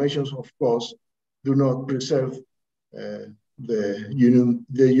transformations, of course, do not preserve the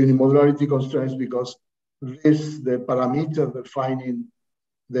unimodularity constraints, because the parameter defining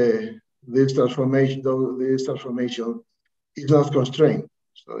this transformation is not constrained,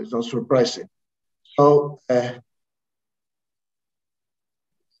 so it's not surprising. So,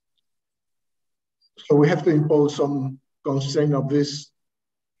 so we have to impose some constraint of this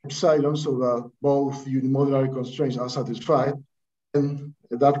epsilon so that both unimodularity constraints are satisfied, and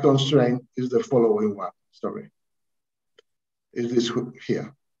that constraint is the following one. Sorry, is this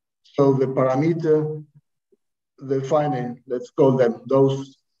here. So the parameter defining, let's call them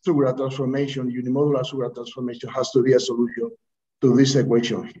those Subgroup transformation, unimodular Subgroup transformation, has to be a solution to this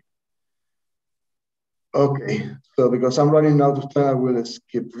equation here. Okay, so because I'm running out of time, I will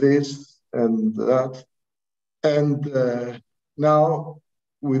skip this and that. And now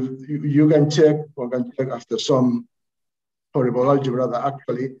you can check, or can check after some horrible algebra, that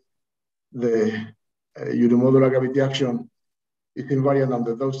actually the unimodular gravity action is invariant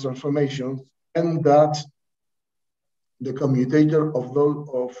under those transformations, and that the commutator of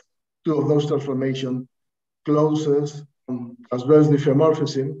two of those transformations closes on transverse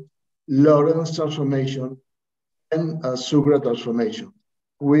diffeomorphism, Lorentz transformation, and a Subgroup transformation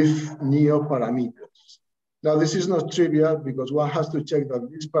with neo-parameters. Now, this is not trivial because one has to check that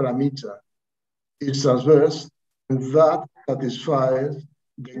this parameter is transverse, and that satisfies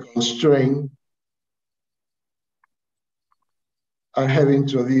the constraint I have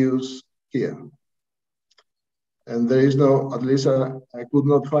introduced here. And there is no, at least I could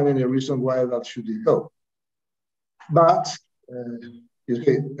not find any reason why that should be so. But,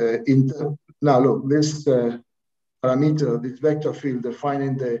 now look, this parameter, this vector field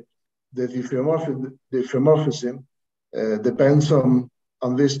defining the diffeomorphism depends on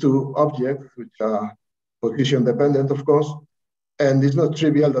these two objects, which are position dependent, of course. And it's not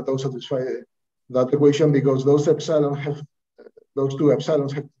trivial that those satisfy that equation, because those epsilon have those two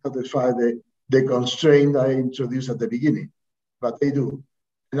epsilons have to satisfy the constraint I introduced at the beginning, but they do.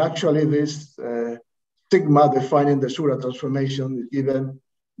 And actually this sigma defining the Surra transformation is given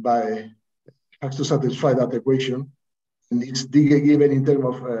by, has to satisfy that equation. And it's given in terms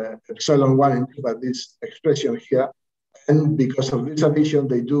of epsilon 1 by this expression here. And because of this addition,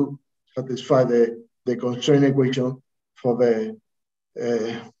 they do satisfy the constraint equation for the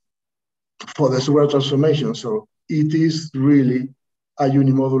Surra transformation. So it is really a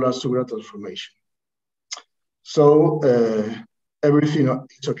unimodular Surra transformation. So everything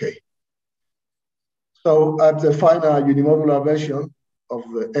is okay. So I've defined a unimodular version of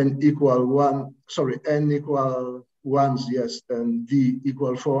the n equal 1s, yes, and d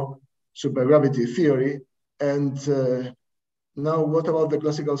equal 4 supergravity theory. And now what about the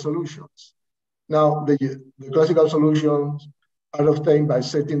classical solutions? Now the classical solutions are obtained by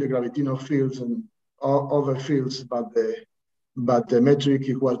setting the gravitational fields and all other fields but the metric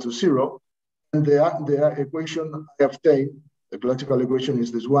equal to 0. And the equation I obtained, the classical equation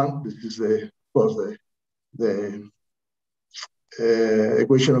is this one. This is of course the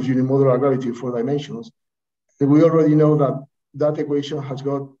equation of unimodular gravity in 4 dimensions. And we already know that that equation has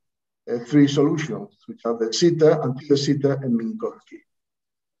got 3 solutions, which are the zeta, anti-zeta, and Minkowski.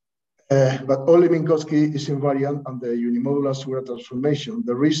 But only Minkowski is invariant on the unimodular Surra transformation.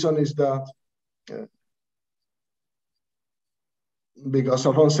 The reason is that because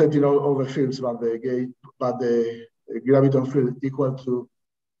upon setting all the fields but the gravitational field equal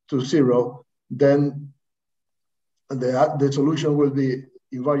to 0, then the solution will be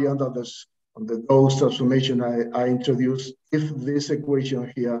invariant on the dose transformation I introduced if this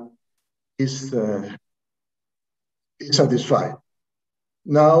equation here is satisfied.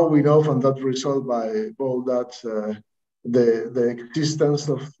 Now we know from that result by Ball that the existence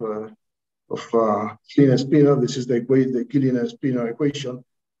of Killing-Spinor, this is the Killing-Spinor equation,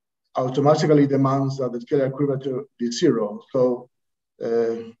 automatically demands that the scalar curvature be 0. So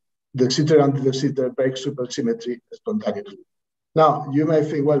the zeta and the zeta break supersymmetry spontaneously. Now you may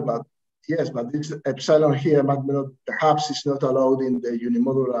think, well, but yes, but this epsilon here perhaps is not allowed in the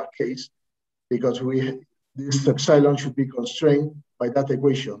unimodular case because this epsilon should be constrained by that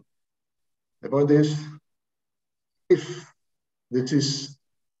equation. The point is, if this is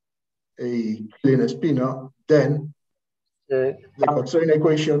a Killing-Spinor, then the constraint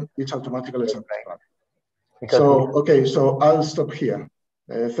equation is automatically satisfied. So, okay, so I'll stop here.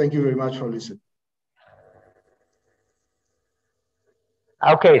 Thank you very much for listening.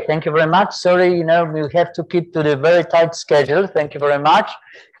 Okay, thank you very much. Sorry, we have to keep to the very tight schedule. Thank you very much.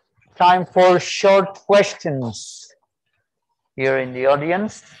 Time for short questions here in the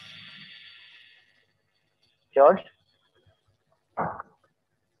audience. George?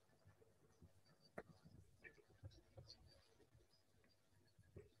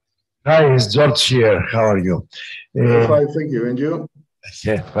 Hi, it's George here. How are you? Fine, thank you. And you?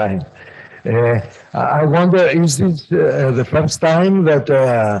 Yeah, fine. I wonder, is this the first time that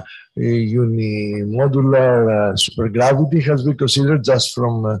unimodular supergravity has been considered just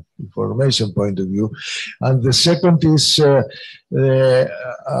from information point of view? And the second is,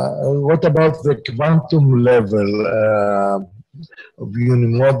 what about the quantum level of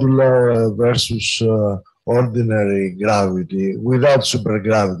unimodular versus ordinary gravity without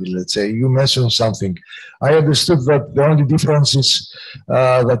supergravity, let's say? You mentioned something. I understood that the only difference is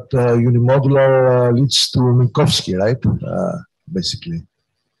that unimodular leads to Minkowski, right? Basically.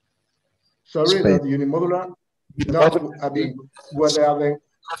 Sorry, that unimodular? No, I mean, what are they?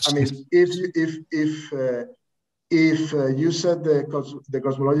 I mean, if you set the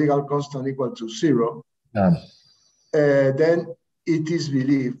cosmological constant equal to 0, then it is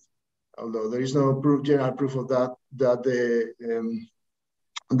believed, although there is no general proof of that, that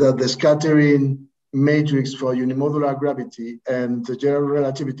the scattering matrix for unimodular gravity and the general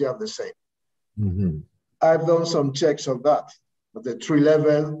relativity are the same. Mm-hmm. I've done some checks of that, at the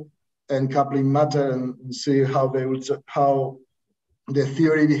 3-level and coupling matter, and see how the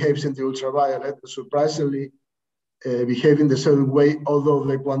theory behaves in the ultraviolet. Surprisingly, behaving the same way, although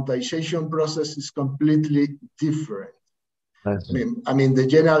the quantization process is completely different. I mean, the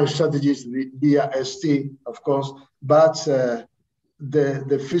general strategy is via ST, of course, but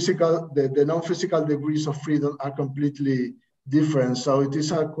the non-physical degrees of freedom are completely different. So it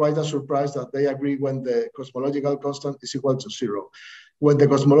is quite a surprise that they agree when the cosmological constant is equal to 0. When the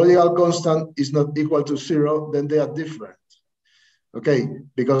cosmological constant is not equal to 0, then they are different. Okay,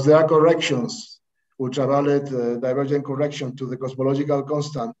 because there are corrections, ultraviolet divergent correction to the cosmological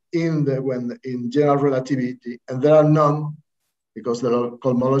constant in general relativity, and there are none, because the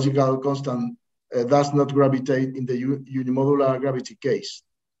cosmological constant does not gravitate in the unimodular gravity case.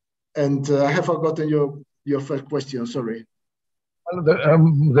 And I have forgotten your first question, sorry. Well,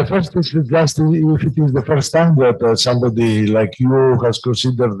 the first is just if it is the first time that somebody like you has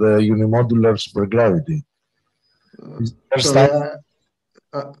considered the unimodular supergravity. Sorry,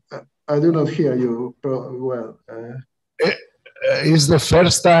 I do not hear you well. Is the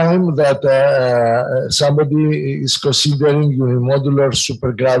first time that somebody is considering unimodular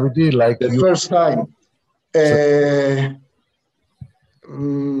supergravity like the first time?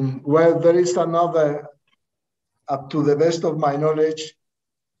 Well, there is another, up to the best of my knowledge,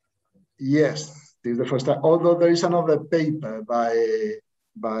 yes, this is the first time. Although there is another paper by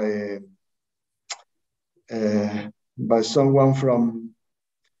someone from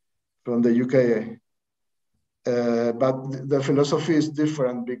the UK. But the philosophy is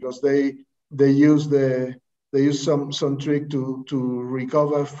different because they use some trick to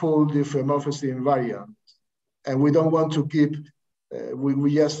recover full diffeomorphism invariant, and we don't want to keep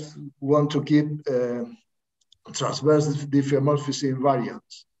we just want to keep transverse diffeomorphism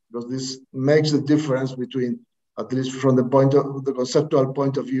invariants, because this makes the difference between, at least from the conceptual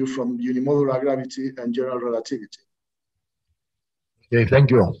point of view, from unimodular gravity and general relativity. Okay,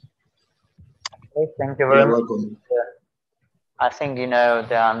 thank you. Okay, thank you very much. You're welcome. I think,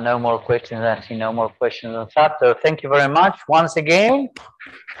 there are no more questions. I see no more questions on chat. So thank you very much once again.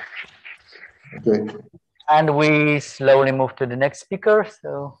 Okay. And we slowly move to the next speaker.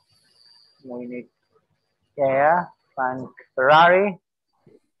 So we need Frank Ferrari.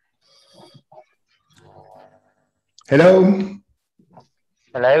 Hello.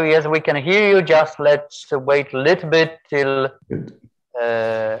 Hello. Yes, we can hear you. Just let's wait a little bit till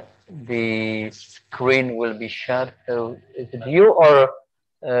the screen will be shared. So is it you or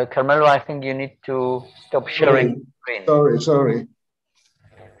Carmelo? I think you need to stop sharing the screen. Sorry.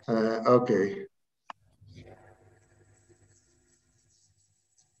 Okay.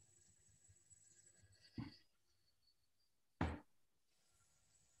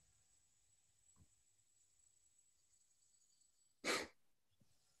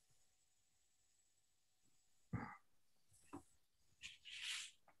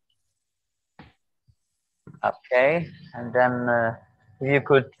 Okay, and then if you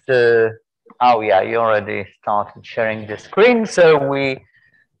could, oh yeah, you already started sharing the screen, so we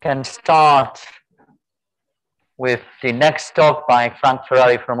can start with the next talk by Frank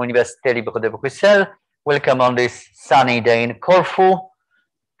Ferrari from Université Libre de Bruxelles. Welcome on this sunny day in Corfu,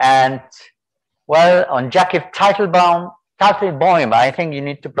 and well, on Jackiw-Teitelboim, I think you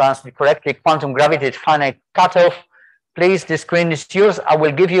need to pronounce it correctly, quantum gravity at finite cutoff. Please, the screen is yours. I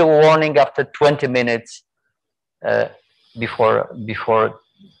will give you a warning after 20 minutes. Before,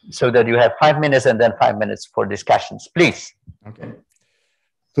 so that you have 5 minutes and then 5 minutes for discussions, please. Okay.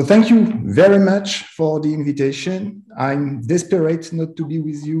 So thank you very much for the invitation. I'm desperate not to be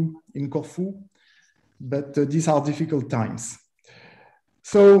with you in Corfu, but these are difficult times.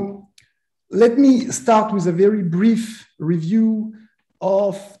 So let me start with a very brief review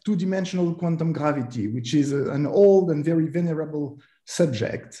of two-dimensional quantum gravity, which is an old and very venerable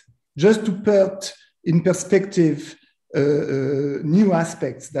subject, just to put in perspective new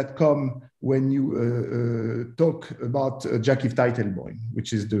aspects that come when you talk about Jackiw-Teitelboim,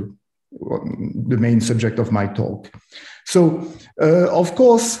 which is the main subject of my talk. So, of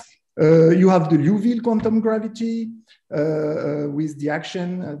course, you have the Liouville quantum gravity with the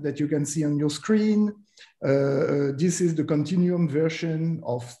action that you can see on your screen. This is the continuum version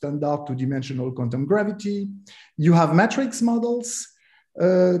of standard two-dimensional quantum gravity. You have matrix models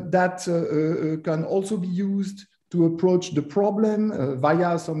that can also be used to approach the problem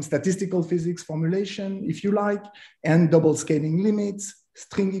via some statistical physics formulation, if you like, and double scaling limits,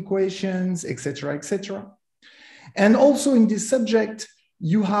 string equations, etc., etc. And also in this subject,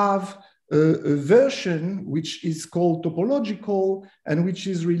 you have a version which is called topological and which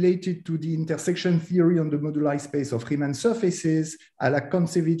is related to the intersection theory on the moduli space of Riemann surfaces, a la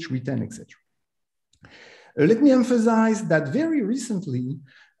Kontsevich, Witten, etc. Let me emphasize that very recently,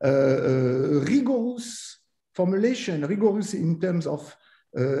 rigorous formulation, rigorous in terms of,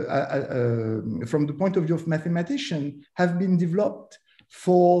 from the point of view of mathematician, have been developed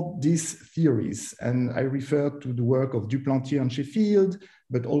for these theories. And I refer to the work of Duplantier and Sheffield,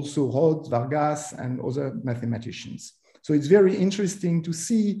 but also Rhodes, Vargas, and other mathematicians. So it's very interesting to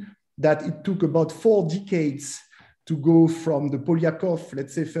see that it took about 4 decades to go from the Polyakov,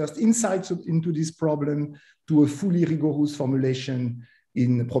 let's say, first insights into this problem to a fully rigorous formulation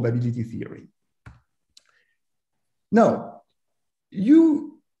in probability theory. Now,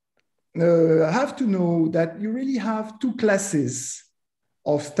 you have to know that you really have 2 classes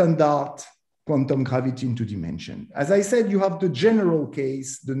of standard quantum gravity in 2 dimensions. As I said, you have the general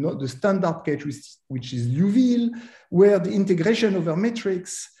case, the standard case, which is Liouville, where the integration over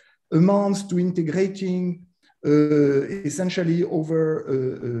matrix amounts to integrating essentially over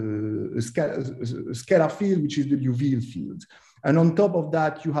a scalar field, which is the Liouville field. And on top of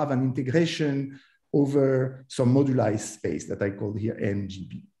that, you have an integration over some modularized space that I call here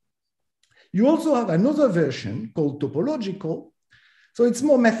MGB. You also have another version called topological. So it's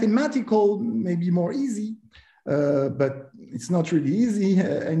more mathematical, maybe more easy, but it's not really easy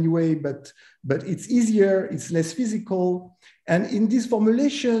anyway, but it's easier, it's less physical. And in this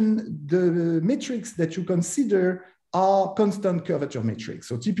formulation, the metrics that you consider are constant curvature metrics.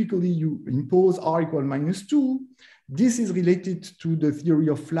 So typically you impose R equal -2. This is related to the theory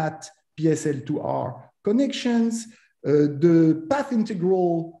of flat PSL2R connections. The path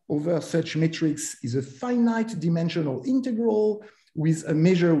integral over such metrics is a finite dimensional integral with a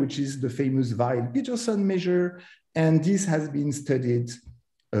measure which is the famous Weil-Peterson measure. And this has been studied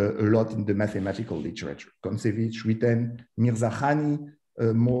a lot in the mathematical literature. Kontsevich, Witten, Mirzakhani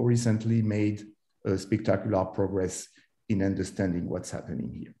more recently made spectacular progress in understanding what's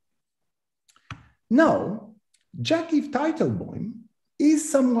happening here. Now, Jackiw-Teitelboim is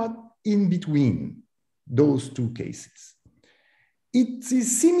somewhat in between those 2 cases. It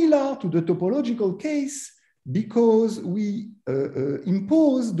is similar to the topological case because we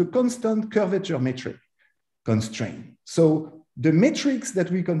impose the constant curvature metric constraint. So the metrics that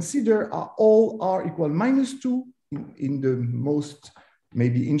we consider are all R equal -2 in the most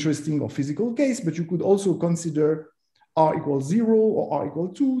maybe interesting or physical case, but you could also consider R equals 0 or R equal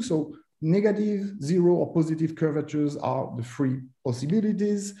 2. So negative, 0, or positive curvatures are the 3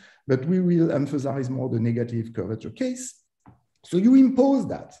 possibilities, but we will emphasize more the negative curvature case. So you impose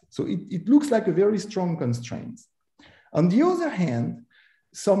that. So it looks like a very strong constraint. On the other hand,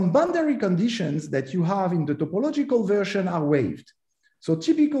 some boundary conditions that you have in the topological version are waived. So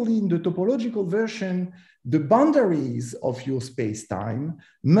typically in the topological version, the boundaries of your space-time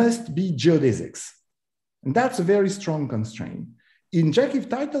must be geodesics. And that's a very strong constraint. In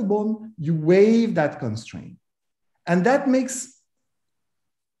Jackiw-Teitelboim, you waive that constraint. And that makes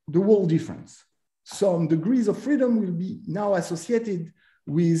the whole difference. Some degrees of freedom will be now associated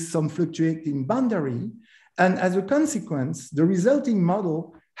with some fluctuating boundary. And as a consequence, the resulting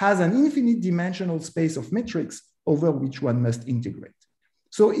model has an infinite dimensional space of metrics over which one must integrate.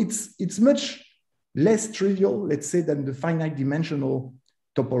 So it's much less trivial, let's say, than the finite dimensional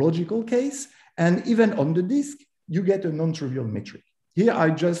topological case. And even on the disk, you get a non-trivial metric. Here, I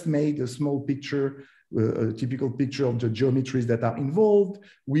just made a small picture, a typical picture of the geometries that are involved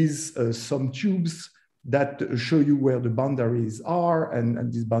with some tubes that show you where the boundaries are,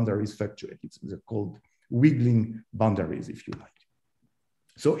 and these boundaries fluctuate. It's called wiggling boundaries, if you like.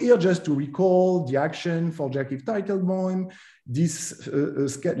 So here, just to recall the action for Jackiw-Teitelboim, this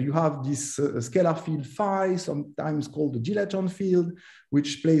you have this scalar field phi, sometimes called the dilaton field,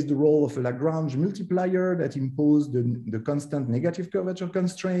 which plays the role of a Lagrange multiplier that imposes the constant negative curvature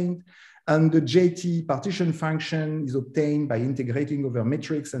constraint. And the JT partition function is obtained by integrating over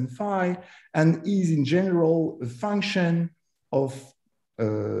matrix and phi, and is in general a function of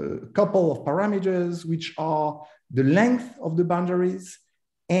a couple of parameters, which are the length of the boundaries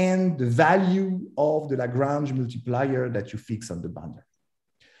and the value of the Lagrange multiplier that you fix on the boundary.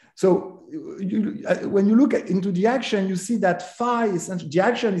 So when you look into the action, you see that phi, the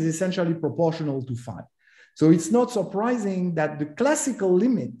action is essentially proportional to phi. So it's not surprising that the classical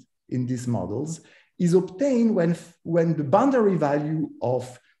limit in these models is obtained when the boundary value of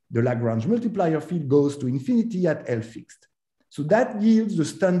the Lagrange multiplier field goes to infinity at L fixed. So that yields the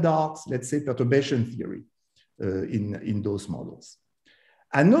standard, let's say, perturbation theory in those models.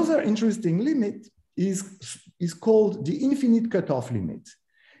 Another interesting limit is called the infinite cutoff limit.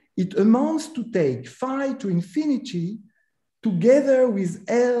 It amounts to take phi to infinity together with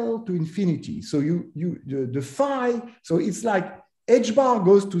L to infinity. So the phi, so it's like h bar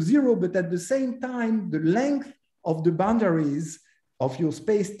goes to 0, but at the same time, the length of the boundaries of your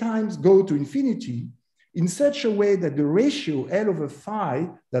space times go to infinity in such a way that the ratio L over phi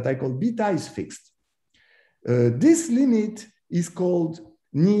that I call beta is fixed. This limit is called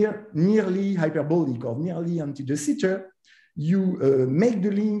nearly hyperbolic or nearly anti-de Sitter. You make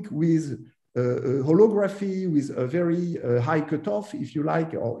the link with holography with a very high cutoff, if you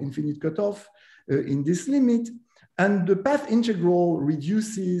like, or infinite cutoff in this limit. And the path integral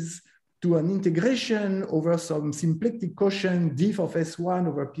reduces to an integration over some symplectic quotient diff of S1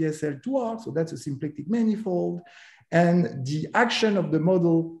 over PSL2R. So that's a symplectic manifold. And the action of the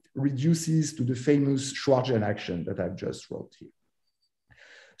model reduces to the famous Schwarzschild action that I've just wrote here.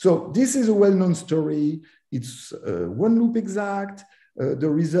 So this is a well-known story. It's one loop exact. The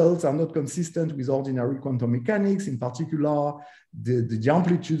results are not consistent with ordinary quantum mechanics. In particular, the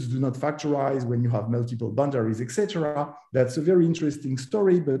amplitudes do not factorize when you have multiple boundaries, etc. That's a very interesting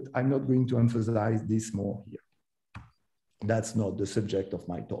story, but I'm not going to emphasize this more here. That's not the subject of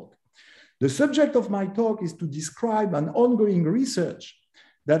my talk. The subject of my talk is to describe an ongoing research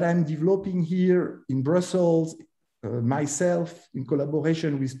that I'm developing here in Brussels, myself in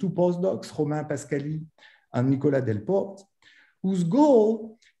collaboration with two postdocs, Romain Pascali and Nicolas Delporte, whose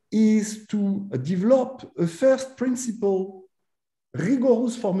goal is to develop a first principle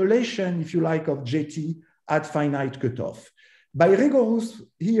rigorous formulation, if you like, of JT at finite cutoff. By rigorous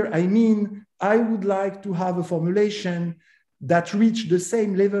here, I mean, I would like to have a formulation that reach the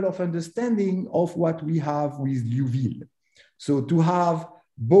same level of understanding of what we have with Liouville. So to have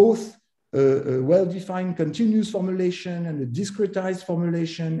both a well-defined continuous formulation and a discretized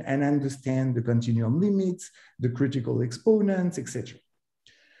formulation and understand the continuum limits, the critical exponents, etc.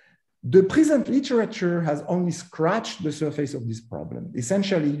 The present literature has only scratched the surface of this problem.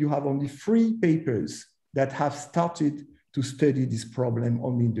 Essentially, you have only 3 papers that have started to study this problem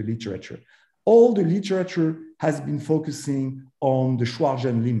only in the literature. All the literature has been focusing on the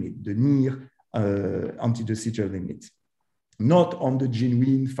Schwarzian limit, the near anti-de Sitter limit, not on the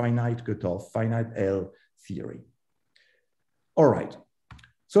genuine finite cutoff, finite L theory. All right,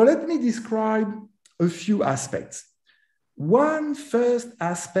 so let me describe a few aspects. One first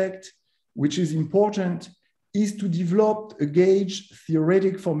aspect, which is important, is to develop a gauge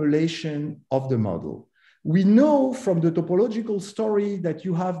theoretic formulation of the model. We know from the topological story that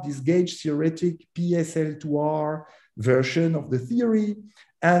you have this gauge theoretic PSL2R version of the theory,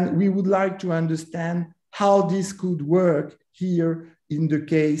 and we would like to understand how this could work here in the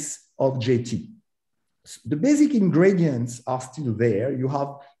case of JT. The basic ingredients are still there. You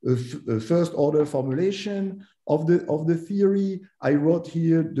have a first order formulation of the theory. I wrote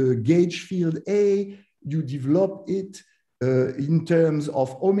here the gauge field A. You develop it in terms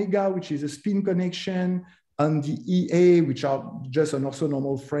of omega, which is a spin connection, and the EA, which are just an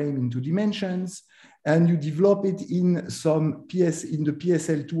orthonormal frame in 2 dimensions. And you develop it in the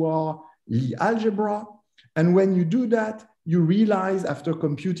PSL2R Lie algebra. And when you do that, you realize after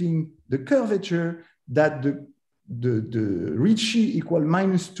computing the curvature that the Ricci equal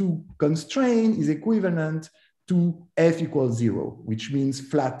 -2 constraint is equivalent to F equals 0, which means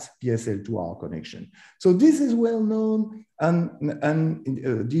flat PSL2R connection. So this is well known, and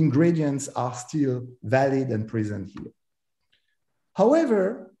the ingredients are still valid and present here.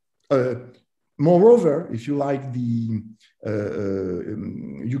 However, moreover, if you like,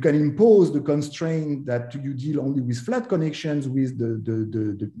 you can impose the constraint that you deal only with flat connections with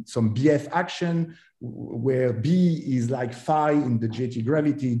some BF action, where B is like phi in the JT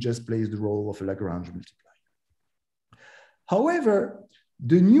gravity, just plays the role of a Lagrange multiplier. However,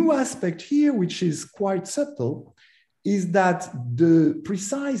 the new aspect here, which is quite subtle, is that the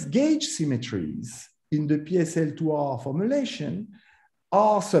precise gauge symmetries in the PSL2R formulation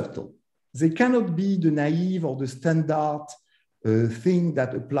are subtle. They cannot be the naive or the standard thing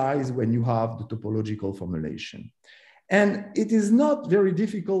that applies when you have the topological formulation. And it is not very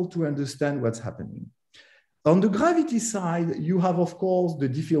difficult to understand what's happening. On the gravity side, you have, of course, the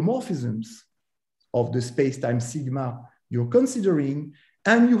diffeomorphisms of the space-time sigma you're considering,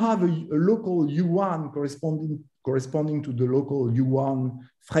 and you have a local U1 corresponding to the local U1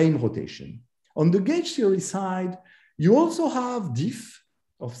 frame rotation. On the gauge theory side, you also have diff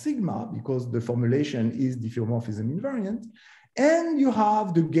of sigma, because the formulation is diffeomorphism invariant, and you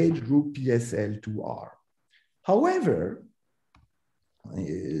have the gauge group PSL2R. However,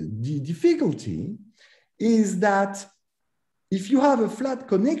 the difficulty is that if you have a flat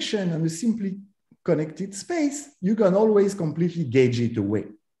connection and a simply connected space, you can always completely gauge it away.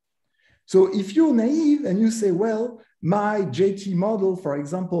 So if you're naive and you say, well, my JT model, for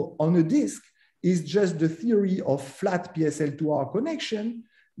example, on a disk is just the theory of flat PSL2R connection,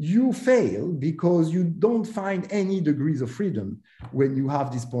 you fail because you don't find any degrees of freedom when you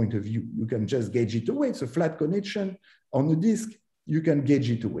have this point of view. You can just gauge it away. It's a flat connection on a disk, you can gauge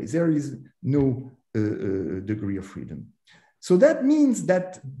it away. There is no degree of freedom. So that means that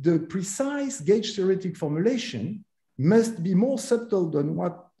the precise gauge theoretic formulation must be more subtle than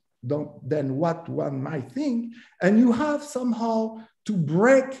what one might think. And you have somehow to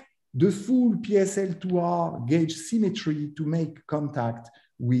break the full PSL2R gauge symmetry to make contact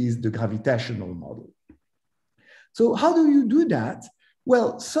with the gravitational model. So how do you do that?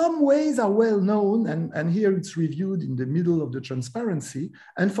 Well, some ways are well known, and here it's reviewed in the middle of the transparency.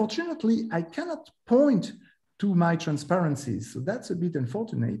 Unfortunately, I cannot point to my transparencies. So that's a bit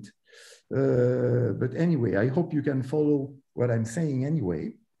unfortunate. But anyway, I hope you can follow what I'm saying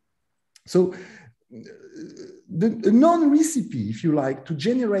anyway. So the non-recipe, if you like, to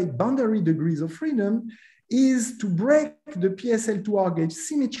generate boundary degrees of freedom is to break the PSL2R gauge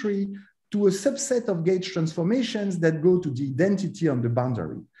symmetry to a subset of gauge transformations that go to the identity on the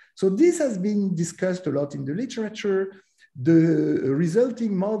boundary. So this has been discussed a lot in the literature. The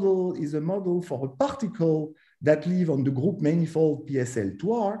resulting model is a model for a particle that live on the group manifold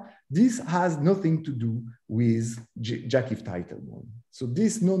PSL2R. This has nothing to do with Jackiw-Teitelboim. So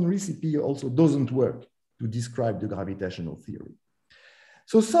this non-recipe also doesn't work to describe the gravitational theory.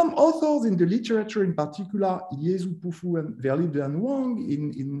 So some authors in the literature, in particular, Iesu Pufu and Veselin and Wang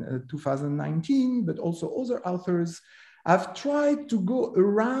in 2019, but also other authors, have tried to go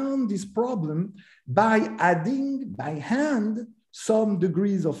around this problem by adding by hand some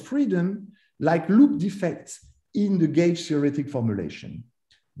degrees of freedom, like loop defects in the gauge theoretic formulation.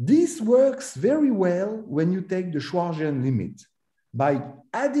 This works very well when you take the Schwarzian limit. By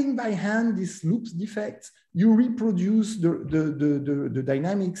adding by hand these loops defects, you reproduce the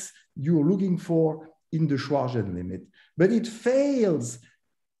dynamics you're looking for in the Schwarzian limit. But it fails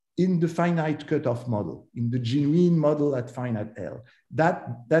in the finite cutoff model, in the genuine model at finite L.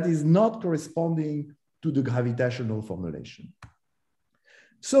 That is not corresponding to the gravitational formulation.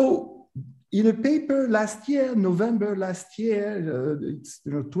 So in a paper last year, November last year, it's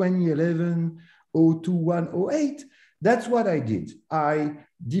 2011, 02108, that's what I did. I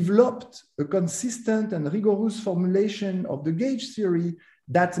developed a consistent and rigorous formulation of the gauge theory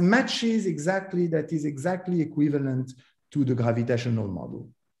that matches exactly, that is exactly equivalent to the gravitational model.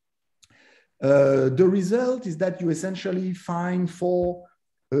 The result is that you essentially find 4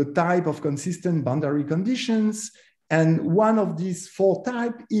 types of consistent boundary conditions, and one of these 4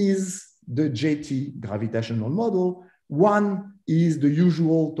 types is the JT gravitational model. One is the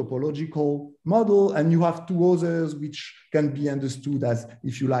usual topological model, and you have 2 others which can be understood as,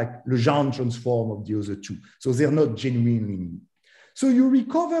 if you like, Legendre transform of the other 2. So they're not genuinely new. So you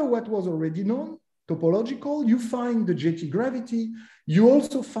recover what was already known, topological, you find the JT gravity, you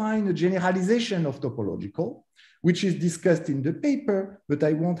also find a generalization of topological, which is discussed in the paper, but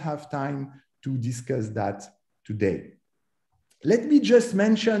I won't have time to discuss that today. Let me just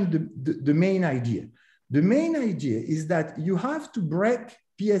mention the main idea. The main idea is that you have to break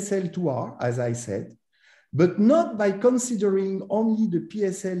PSL2R, as I said, but not by considering only the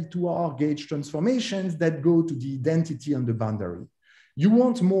PSL2R gauge transformations that go to the identity on the boundary. You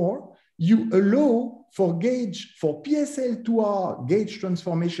want more. You allow for PSL2R gauge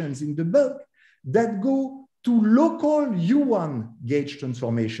transformations in the bulk that go to local U1 gauge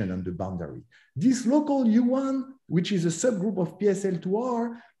transformation on the boundary. This local U1, which is a subgroup of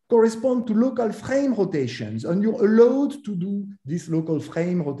PSL2R, correspond to local frame rotations, and you're allowed to do these local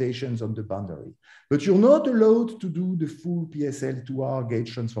frame rotations on the boundary. But you're not allowed to do the full PSL2R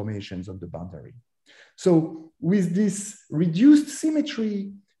gauge transformations on the boundary. So with this reduced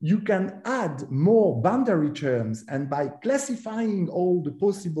symmetry, you can add more boundary terms, and by classifying all the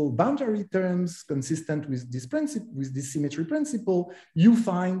possible boundary terms consistent with this principle, with this symmetry principle, you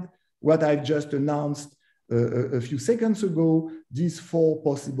find what I've just announced a few seconds ago, these 4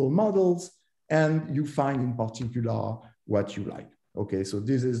 possible models, and you find in particular what you like. Okay, so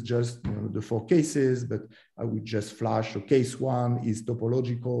this is just the 4 cases, but I would just flash. So case 1 is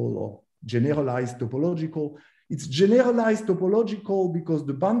topological or generalized topological. It's generalized topological because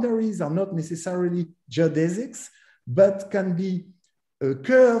the boundaries are not necessarily geodesics, but can be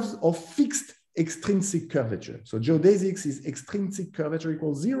curves of fixed extrinsic curvature. So geodesics is extrinsic curvature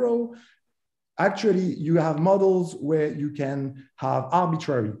equals 0. Actually, you have models where you can have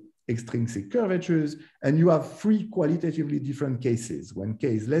arbitrary extrinsic curvatures, and you have 3 qualitatively different cases, when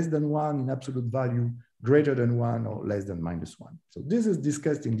k is less than 1 in absolute value, greater than 1, or less than -1. So this is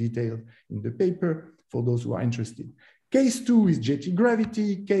discussed in detail in the paper for those who are interested. Case 2 is JT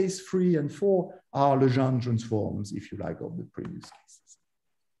gravity. Case 3 and 4 are Legendre transforms, if you like, of the previous cases.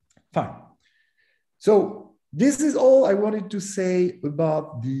 Fine. So this is all I wanted to say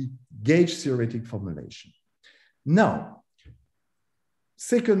about the gauge theoretic formulation. Now,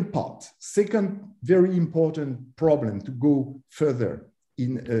 second part, second very important problem to go further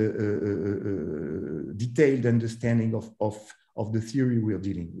in detailed understanding of the theory we're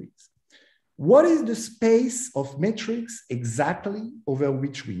dealing with. What is the space of metrics exactly over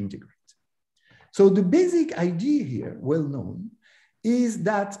which we integrate? So the basic idea here, well known, is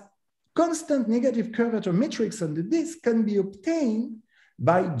that constant negative curvature metrics on the disk can be obtained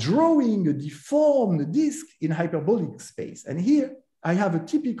by drawing a deformed disk in hyperbolic space. And here I have a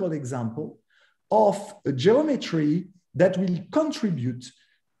typical example of a geometry that will contribute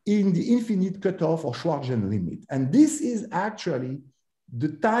in the infinite cutoff or Schwarzschild limit. And this is actually the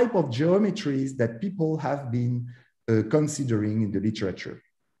type of geometries that people have been considering in the literature.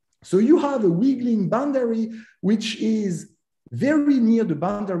 So you have a wiggling boundary, which is very near the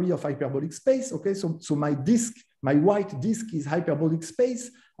boundary of hyperbolic space. Okay, so my disk, my white disk is hyperbolic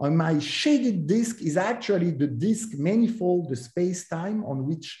space, and my shaded disk is actually the disk manifold, the space-time on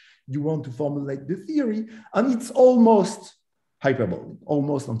which you want to formulate the theory, and it's almost hyperbolic,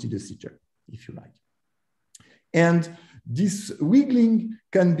 almost anti de Sitter, if you like. And this wiggling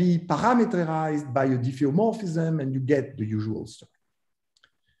can be parameterized by a diffeomorphism, and you get the usual story.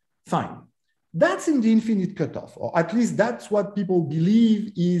 Fine. That's in the infinite cutoff, or at least that's what people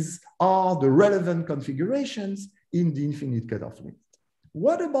believe are the relevant configurations in the infinite cutoff limit.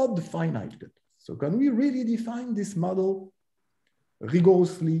 What about the finite cutoff? So can we really define this model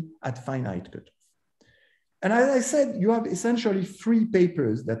rigorously at finite cutoff? And as I said, you have essentially 3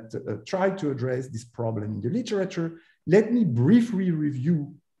 papers that try to address this problem in the literature. Let me briefly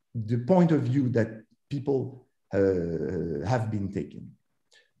review the point of view that people have been taking.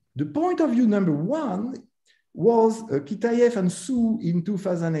 The point of view number 1 was Kitaev and Su in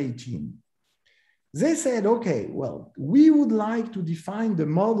 2018. They said, okay, well, we would like to define the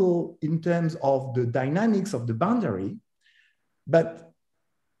model in terms of the dynamics of the boundary, but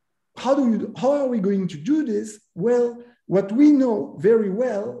how are we going to do this? Well, what we know very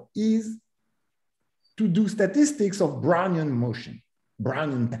well is to do statistics of Brownian motion,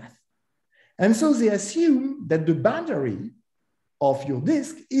 Brownian path. And so they assume that the boundary of your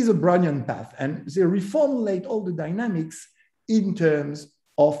disk is a Brownian path, and they reformulate all the dynamics in terms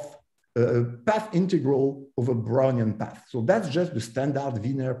of a path integral over Brownian path. So that's just the standard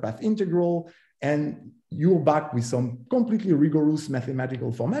Wiener path integral, and you're back with some completely rigorous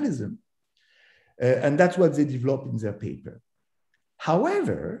mathematical formalism. And that's what they developed in their paper.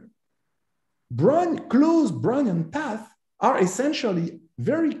 However, closed Brownian paths are essentially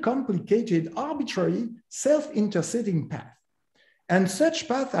very complicated, arbitrary, self-intersecting paths. And such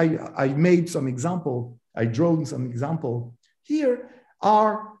paths, I made some example, I drawn some example here,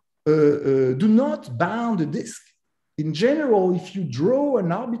 do not bound the disk. In general, if you draw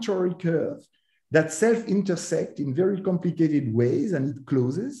an arbitrary curve that self-intersect in very complicated ways and it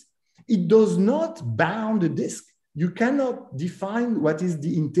closes, it does not bound the disk. You cannot define what is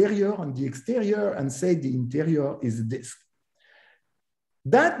the interior and the exterior and say the interior is a disk.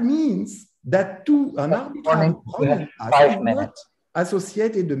 That means that to an arbitrary Brownian path, you not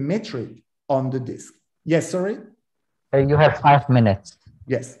associated the metric on the disk. Yes, sorry? You have 5 minutes.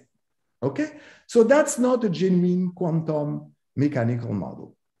 Yes. Okay. So that's not a genuine quantum mechanical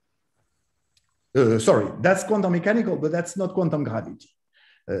model. Sorry, that's quantum mechanical, but that's not quantum gravity.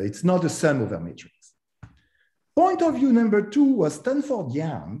 It's not a sum over matrix. Point of view number 2 was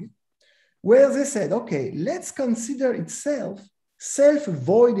Stanford-Young, where they said, okay, let's consider itself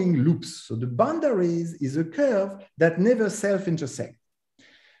self-avoiding loops. So the boundaries is a curve that never self-intersect.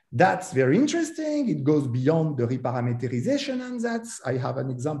 That's very interesting. It goes beyond the reparameterization ansatz. I have an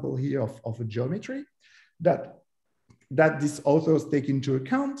example here of a geometry that these authors take into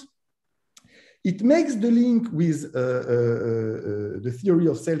account. It makes the link with the theory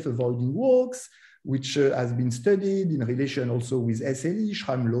of self-avoiding walks, which has been studied in relation also with SLE,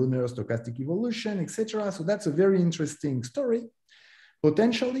 Schramm-Lohner, stochastic evolution, etc. So that's a very interesting story,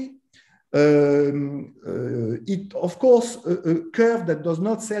 potentially. It, of course, a curve that does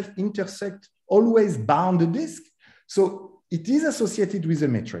not self-intersect always bound the disk. So it is associated with a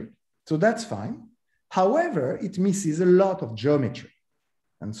metric. So that's fine. However, it misses a lot of geometry.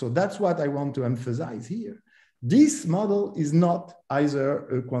 And so that's what I want to emphasize here. This model is not either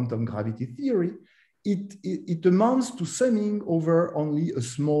a quantum gravity theory. It amounts to summing over only a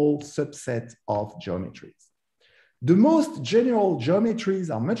small subset of geometries. The most general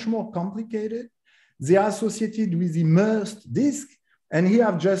geometries are much more complicated. They are associated with immersed disk. And here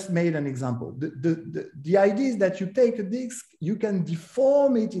I've just made an example. The idea is that you take a disk, you can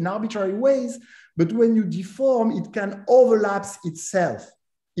deform it in arbitrary ways, but when you deform, it can overlap itself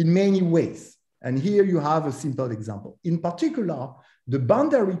in many ways. And here you have a simple example. In particular, the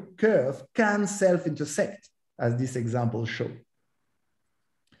boundary curve can self-intersect, as this example shows.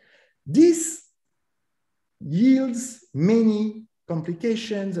 This yields many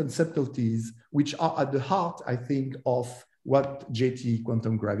complications and subtleties, which are at the heart, I think, of what JT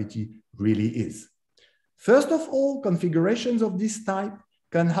quantum gravity really is. First of all, configurations of this type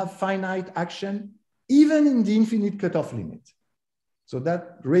can have finite action, even in the infinite cutoff limit. So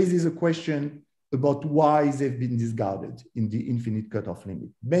that raises a question about why they've been discarded in the infinite cutoff limit.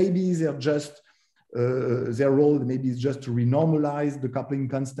 Maybe they're just their role maybe is just to renormalize the coupling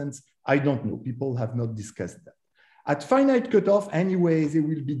constants. I don't know. People have not discussed that. At finite cutoff, anyway, they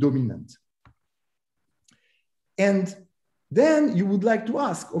will be dominant. And then you would like to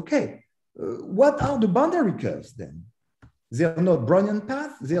ask, okay, what are the boundary curves then? They are not Brownian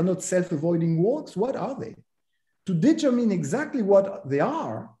paths. They are not self-avoiding walks. What are they? To determine exactly what they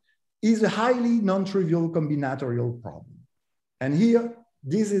are is a highly non-trivial combinatorial problem. And here,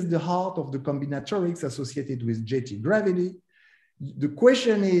 this is the heart of the combinatorics associated with Jackiw-gravity. The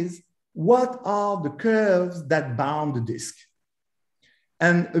question is, what are the curves that bound the disk?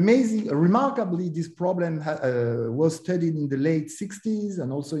 And remarkably, this problem was studied in the late 60s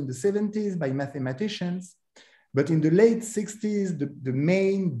and also in the 70s by mathematicians. But in the late 60s, the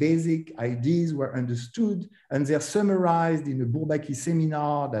main basic ideas were understood, and they're summarized in a Bourbaki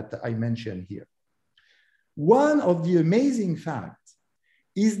seminar that I mentioned here. One of the amazing facts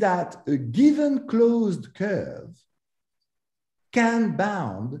is that a given closed curve can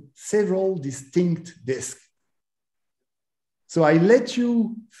bound several distinct disks. So I let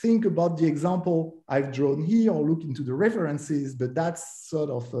you think about the example I've drawn here or look into the references, but that's sort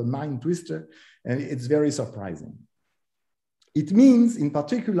of a mind twister, and it's very surprising. It means, in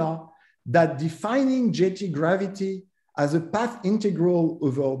particular, that defining Jackiw-gravity as a path integral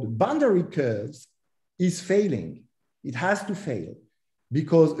over the boundary curves is failing. It has to fail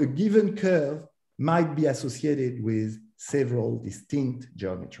because a given curve might be associated with several distinct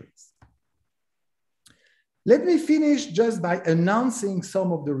geometries. Let me finish just by announcing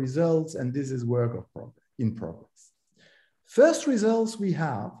some of the results, and this is work in progress. First results we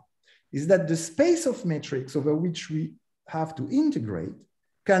have is that the space of metrics over which we have to integrate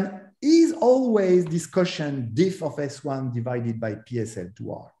is always this quotient diff of S1 divided by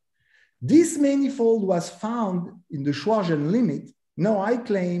PSL2R. This manifold was found in the Schwarzen limit. Now I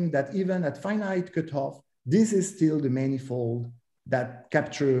claim that even at finite cutoff, this is still the manifold that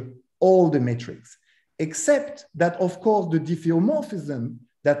captures all the metrics, except that, of course, the diffeomorphism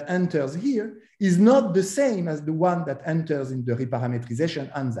that enters here is not the same as the one that enters in the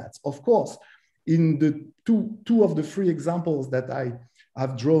reparametrization ansatz. Of course, in the two of the three examples that I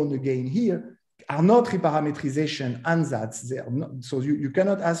have drawn again here are not reparametrization ansatz. They are not, so you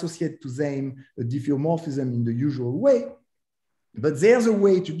cannot associate to them a diffeomorphism in the usual way, but there's a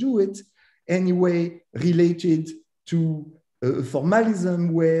way to do it anyway related to a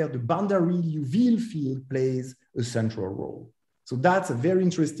formalism where the boundary Liouville field plays a central role. So that's a very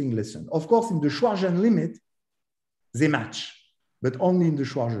interesting lesson. Of course, in the Schwarzen limit, they match, but only in the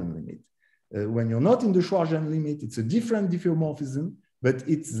Schwarzen limit. When you're not in the Schwarzen limit, it's a different diffeomorphism, but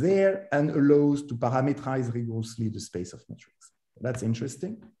it's there and allows to parameterize rigorously the space of metrics. That's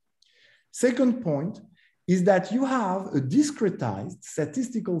interesting. Second point is that you have a discretized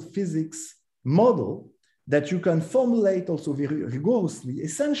statistical physics model that you can formulate also very rigorously.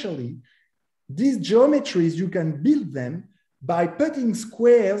 Essentially, these geometries, you can build them by putting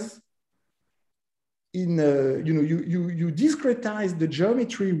squares in, you discretize the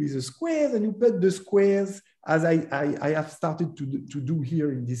geometry with the squares and you put the squares as I have started to do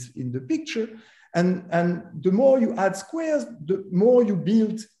here in the picture. And the more you add squares, the more you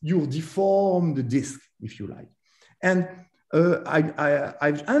build your deformed disk, if you like. And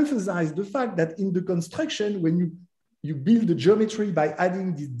I've emphasized the fact that in the construction, when you build the geometry by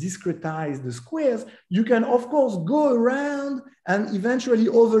adding these discretized squares, you can, of course, go around and eventually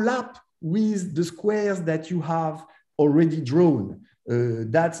overlap with the squares that you have already drawn.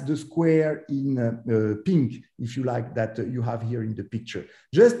 That's the square in pink, if you like, that you have here in the picture.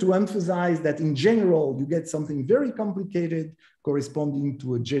 Just to emphasize that in general, you get something very complicated corresponding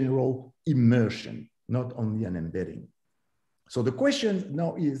to a general immersion, not only an embedding. So the question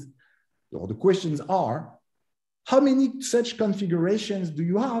now is, or the questions are, how many such configurations do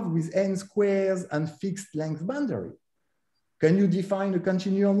you have with n squares and fixed length boundary? Can you define a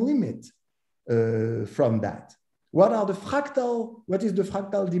continuum limit from that? What is the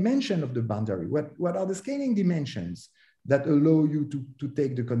fractal dimension of the boundary? What are the scaling dimensions that allow you to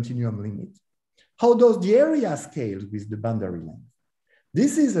take the continuum limit? How does the area scale with the boundary length?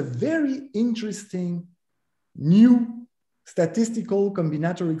 This is a very interesting new statistical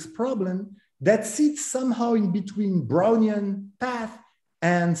combinatorics problem that sits somehow in between Brownian path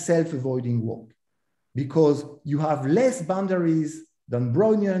and self-avoiding walk, because you have less boundaries than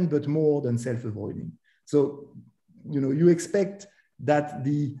Brownian, but more than self-avoiding. So, you expect that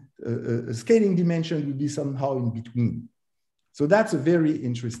the scaling dimension will be somehow in between. So that's a very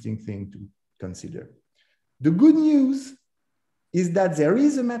interesting thing to consider. The good news is that there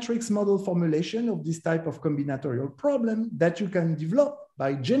is a matrix model formulation of this type of combinatorial problem that you can develop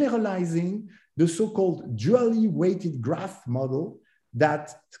by generalizing the so-called dually weighted graph model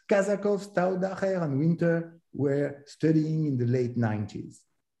that Kazakov, Staudacher, and Winter were studying in the late 90s.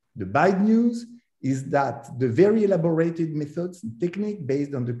 The bad news is that the very elaborated methods and technique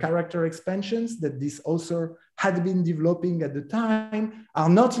based on the character expansions that this author had been developing at the time are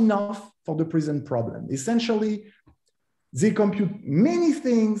not enough for the present problem. Essentially, they compute many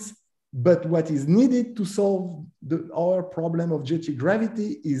things, but what is needed to solve our problem of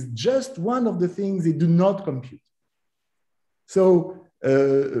Jackiw-gravity is just one of the things they do not compute. So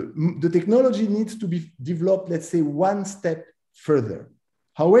the technology needs to be developed, let's say, one step further.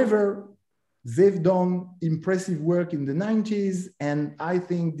 However, they've done impressive work in the 90s, and I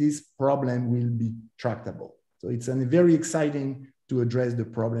think this problem will be tractable. So it's very exciting to address the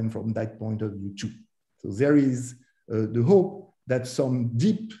problem from that point of view too. So there is the hope that some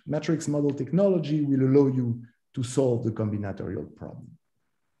deep matrix model technology will allow you to solve the combinatorial problem.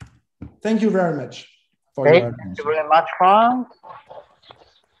 Thank you very much for your attention. Thank you very much, Frank.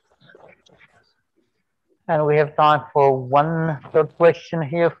 And we have time for one third question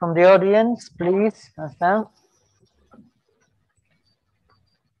here from the audience, please.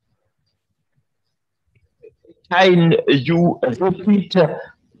 Can you repeat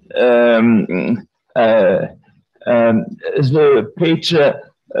the page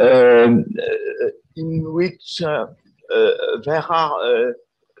in which there are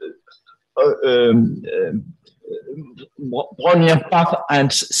Brownian path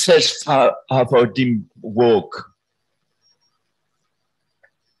and self-avoiding work?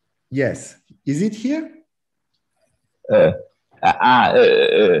 Yes. Is it here?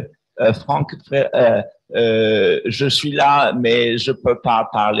 Franck, je suis là, mais je peux pas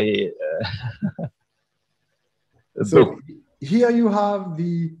parler. So here you have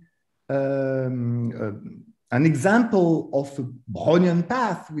the an example of a Brownian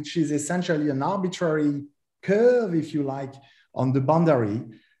path, which is essentially an arbitrary curve, if you like, on the boundary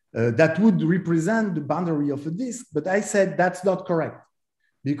that would represent the boundary of a disk. But I said that's not correct,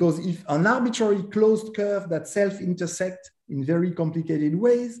 because if an arbitrary closed curve that self-intersect in very complicated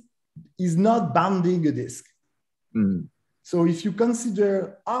ways is not bounding a disk. Mm. So if you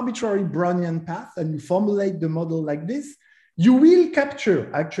consider arbitrary Brownian path and you formulate the model like this, you will capture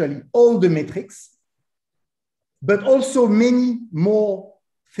actually all the metrics, but also many more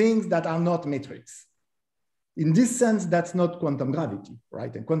things that are not metrics. In this sense, that's not quantum gravity,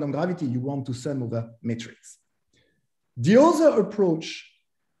 right? And quantum gravity, you want to sum over metrics. The other approach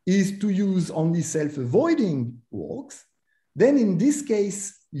is to use only self-avoiding works. Then in this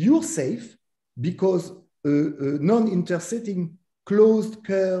case, you're safe because a non-intersecting closed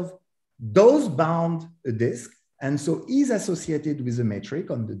curve does bound a disk, and so is associated with a metric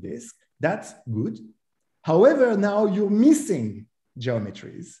on the disk. That's good. However, now you're missing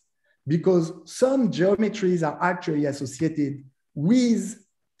geometries because some geometries are actually associated with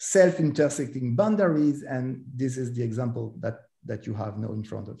self-intersecting boundaries, and this is the example that you have now in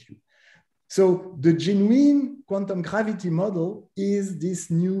front of you. So the genuine quantum gravity model is this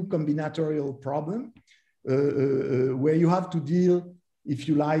new combinatorial problem where you have to deal, if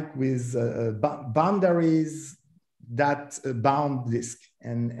you like, with boundaries that bound disk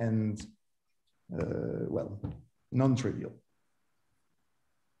and well, non-trivial.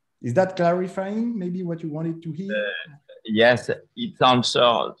 Is that clarifying maybe what you wanted to hear? Yes, it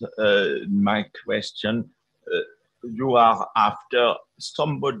answered my question. You are after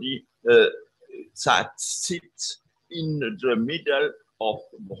somebody that sits in the middle of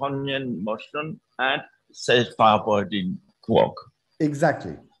Brownian motion and self-avoiding work.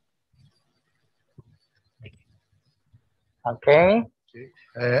 Exactly. Okay.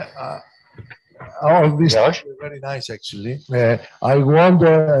 All this is very nice, actually. I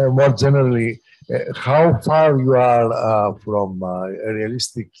wonder more generally how far you are from a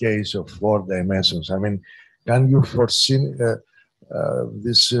realistic case of 4 dimensions. I mean, can you foresee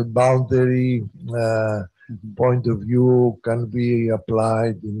this boundary point of view can be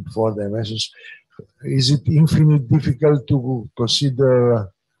applied in 4 dimensions? Is it infinitely difficult to consider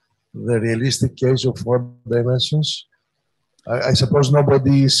the realistic case of 4 dimensions? I suppose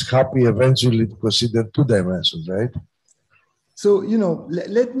nobody is happy eventually to consider 2 dimensions, right? So, you know,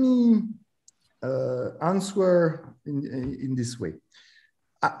 let me answer in this way.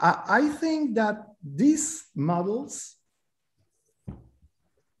 I think that these models,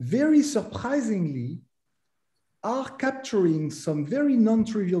 very surprisingly, are capturing some very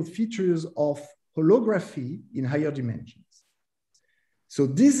non-trivial features of holography in higher dimensions. So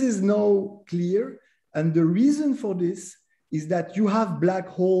this is now clear. And the reason for this is that you have black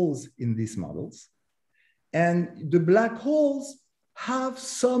holes in these models. And the black holes have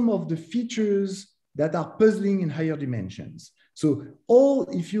some of the features that are puzzling in higher dimensions. So all,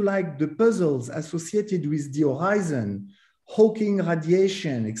 if you like, the puzzles associated with the horizon, Hawking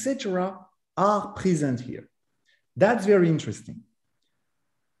radiation, etc., are present here. That's very interesting.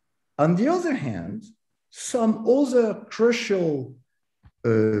 On the other hand, some other crucial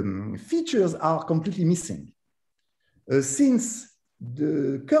features are completely missing. Since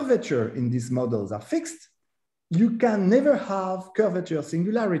the curvature in these models are fixed, you can never have curvature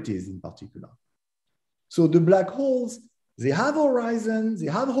singularities in particular. So the black holes, they have horizon,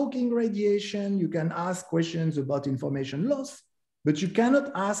 they have Hawking radiation. You can ask questions about information loss, but you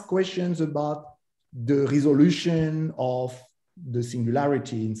cannot ask questions about the resolution of the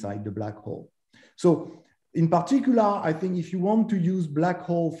singularity inside the black hole. So in particular, I think if you want to use black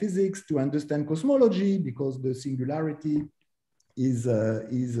hole physics to understand cosmology, because the singularity is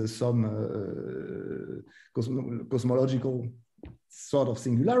some cosmological sort of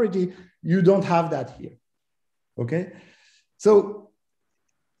singularity, you don't have that here, okay? So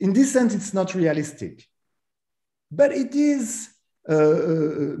in this sense, it's not realistic, but it is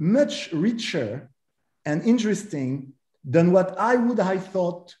much richer and interesting than what I would have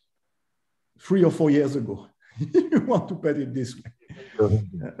thought 3 or 4 years ago, if you want to put it this way.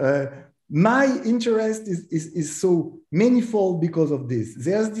 My interest is so manifold because of this.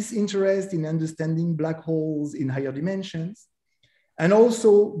 There's this interest in understanding black holes in higher dimensions. And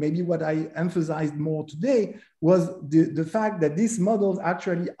also, maybe what I emphasized more today was the fact that these models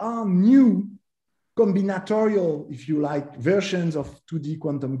actually are new combinatorial, if you like, versions of 2D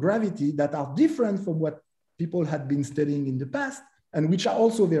quantum gravity that are different from what people had been studying in the past, and which are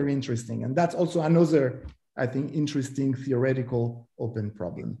also very interesting. And that's also another, I think, interesting theoretical open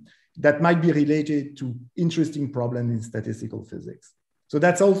problem that might be related to interesting problems in statistical physics. So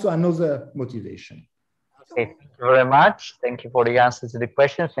that's also another motivation. Okay, thank you very much. Thank you for the answers to the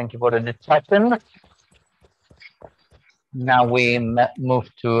questions. Thank you for the discussion. Now we move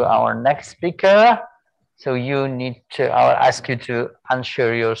to our next speaker. So you need to, I'll ask you to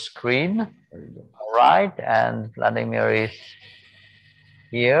unshare your screen. All right, and Vladimir is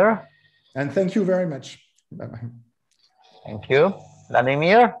here. And thank you very much. Bye-bye. Thank you.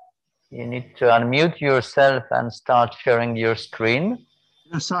 Vladimir, you need to unmute yourself and start sharing your screen.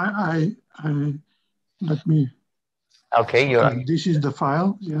 Yes, let me. Okay, you're. Okay, this is the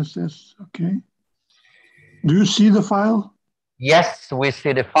file. Yes, yes. Okay. Do you see the file? Yes, we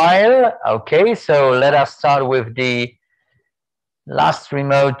see the file. Okay, so let us start with the last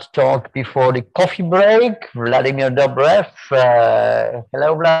remote talk before the coffee break. Vladimir Dobrev.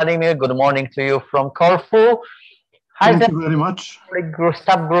 Hello, Vladimir. Good morning to you from Corfu. Thank you very much.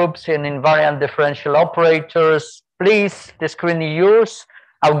 Subgroups in invariant differential operators. Please, the screen is yours.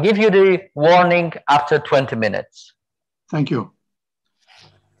 I'll give you the warning after 20 minutes. Thank you.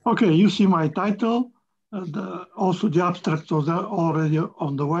 Okay, you see my title. Also, the abstract was already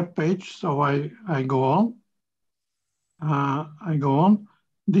on the web page, so I go on.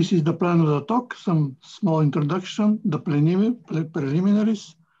 This is the plan of the talk, some small introduction, the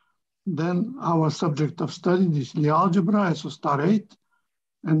preliminaries. Then our subject of study, this Lie algebra, SO star 8.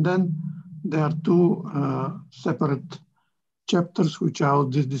 And then there are two separate chapters, which I will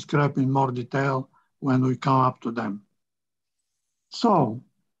describe in more detail when we come up to them. So,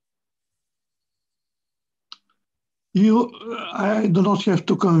 I do not have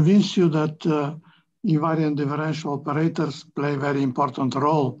to convince you that invariant differential operators play a very important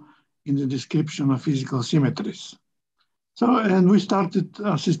role in the description of physical symmetries. So, and we started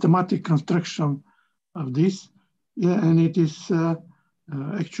a systematic construction of this, and it is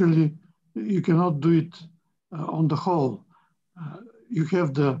actually, you cannot do it on the whole. You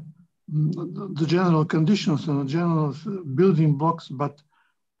have the general conditions and the general building blocks, but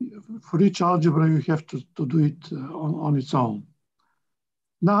for each algebra, you have to do it on its own.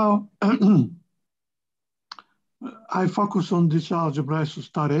 Now, I focus on this algebra SO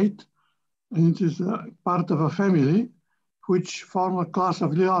star 8, and it is part of a family which form a class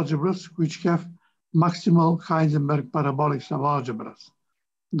of Lie algebras which have maximal Heisenberg parabolic subalgebras.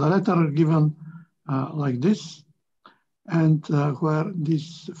 The latter are given like this, and where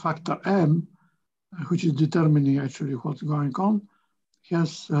this factor m, which is determining actually what's going on,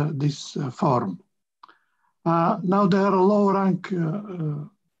 has this form. Now there are low rank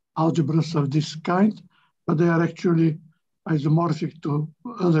algebras of this kind, but they are actually isomorphic to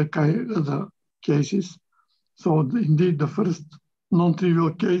other cases. So indeed, the first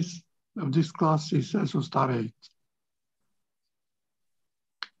non-trivial case of this class is SO star 8.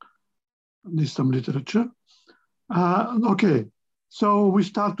 This is some literature. Okay, so we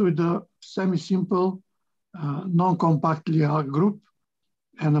start with the semi-simple non-compact Lie group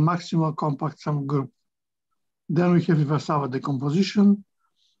and a maximal compact subgroup. Then we have reversible decomposition,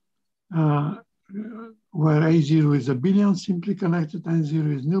 where A0 is abelian simply connected,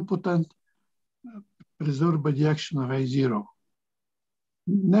 N0 is nilpotent, preserved by the action of A0.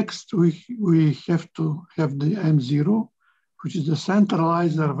 Next, we have to have the M0, which is the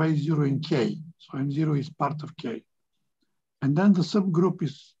centralizer of A0 in K. So M0 is part of K. And then the subgroup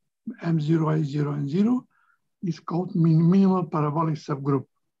is M0, A0, N0 is called minimal parabolic subgroup.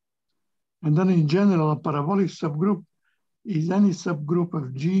 And then in general, a parabolic subgroup is any subgroup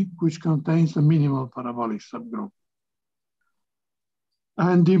of G which contains a minimal parabolic subgroup.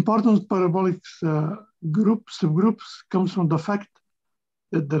 And the importance of parabolic subgroups comes from the fact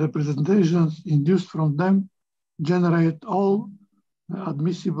that the representations induced from them generate all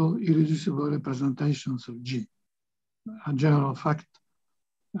admissible, irreducible representations of G, a general fact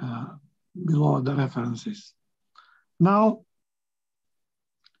below the references. Now,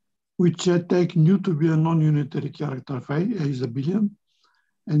 we take nu to be a non-unitary character of A is abelian,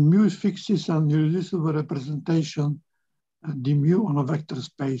 and mu fixes an irreducible representation d mu on a vector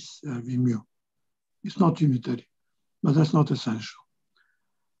space V mu. It's not unitary, but that's not essential.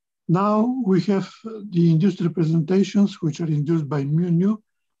 Now we have the induced representations which are induced by mu nu,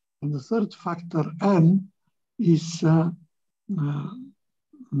 and the third factor n is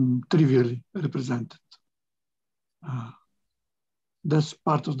trivially represented. That's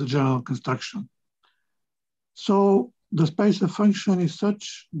part of the general construction. So the space of function is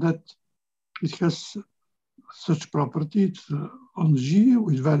such that it has such property. It's on G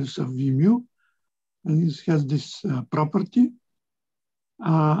with values of V mu, and it has this property.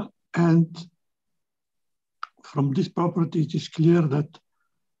 And from this property, it is clear that,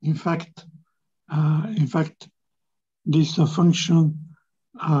 in fact, this function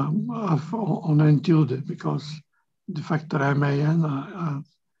on n tilde, because the factor MAN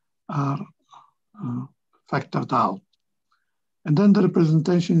are factored out. And then the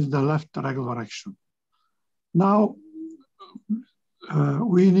representation is the left regular action. Now,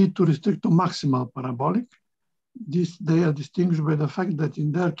 we need to restrict to maximal parabolic. They are distinguished by the fact that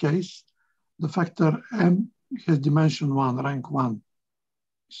in their case, the factor M has dimension 1, rank 1.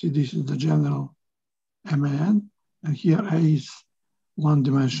 See, this is the general MAN, and here A is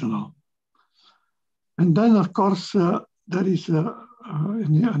one-dimensional. And then, of course, there is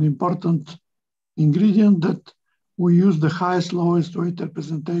an important ingredient that we use the highest, lowest weight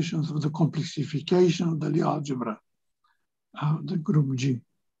representations of the complexification of the Lie algebra, the group G.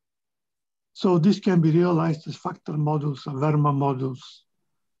 So this can be realized as factor modules of Verma modules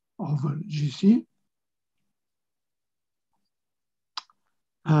over GC.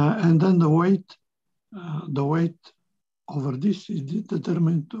 And then the weight over this is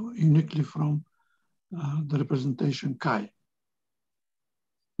determined uniquely from the representation chi.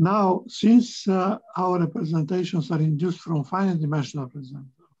 Now, since our representations are induced from finite dimensional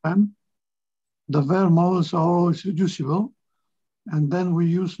representation of M, the Verma models are always reducible. And then we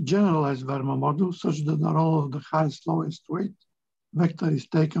use generalized Verma models such that the role of the highest, lowest weight vector is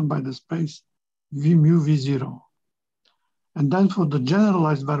taken by the space V mu V0. And then for the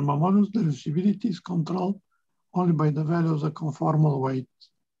generalized Verma models, the reducibility is controlled only by the value of the conformal weight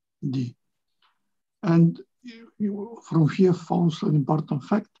D. And from here follows an important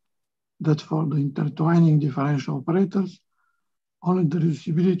fact that for the intertwining differential operators, only the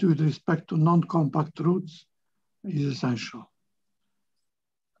reducibility with respect to non-compact roots is essential.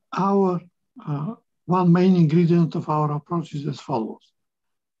 Our one main ingredient of our approach is as follows.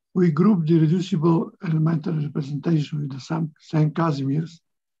 We group the reducible elementary representation with the same Casimirs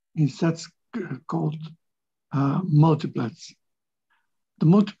in sets called multiplets. The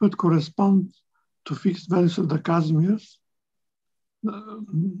multiplet corresponds to fixed values of the Casimirs.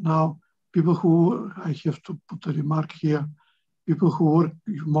 Now, people who, I have to put a remark here, people who work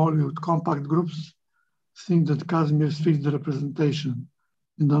more with compact groups think that Casimirs fix the representation.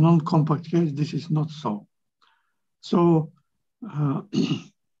 In the non-compact case, this is not so. So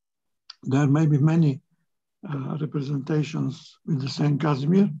there may be many representations with the same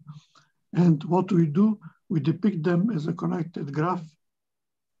Casimir. And what we do, we depict them as a connected graph,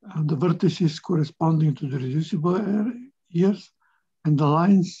 and the vertices corresponding to the reducible years, and the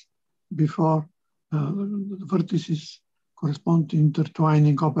lines before the vertices correspond to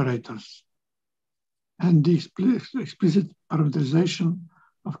intertwining operators. And the explicit parameterization,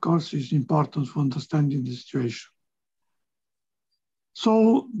 of course, is important for understanding the situation.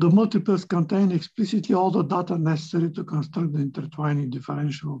 So the multiplets contain explicitly all the data necessary to construct the intertwining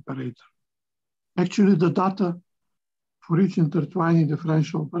differential operator. Actually, the data for each intertwining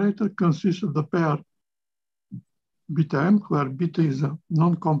differential operator consists of the pair beta m, where beta is a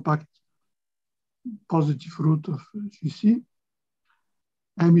non-compact positive root of GC.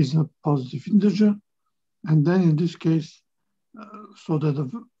 M is a positive integer. And then in this case, so that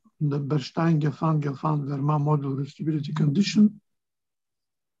the Bernstein-Gelfand-Gelfand-Verma modular stability condition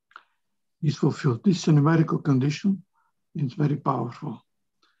is fulfilled. This is a numerical condition. It's very powerful.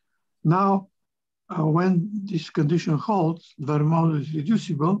 Now, when this condition holds, the Verma module is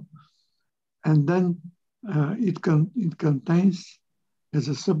reducible, and then it contains as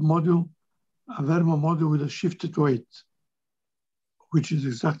a submodule a Verma module with a shifted weight, which is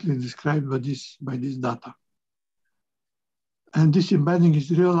exactly described by this data. And this embedding is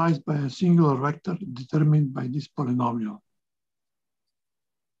realized by a singular vector determined by this polynomial.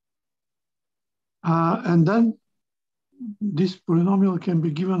 And then this polynomial can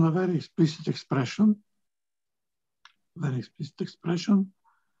be given a very explicit expression. There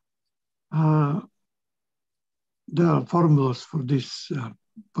are formulas for these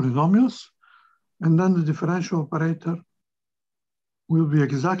polynomials. And then the differential operator will be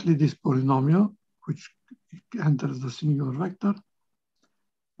exactly this polynomial, which enters the singular vector,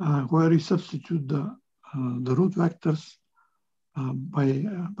 where we substitute the root vectors by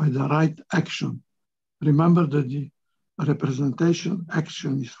the right action. Remember that the representation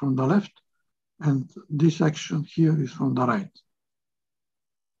action is from the left, and this action here is from the right.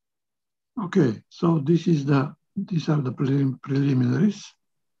 Okay, so these are the preliminaries.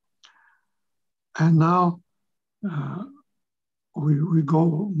 And now we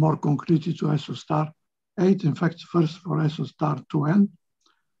go more concretely to SO star 8. In fact, first for SO star 2n,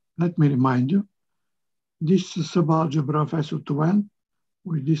 let me remind you, this subalgebra of SO2n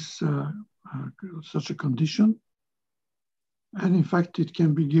with this such a condition. And in fact, it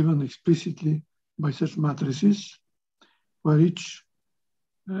can be given explicitly by such matrices where each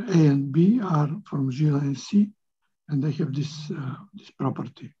A and B are from G and C, and they have this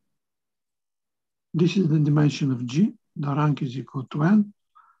property. This is the dimension of G. The rank is equal to n.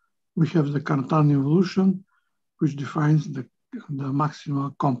 We have the Cartan evolution, which defines the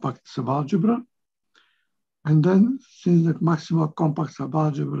maximal compact subalgebra. And then, since the maximal compact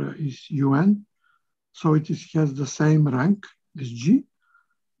subalgebra is UN, so it has the same rank as G.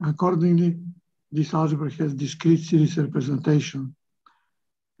 Accordingly, this algebra has discrete series representation.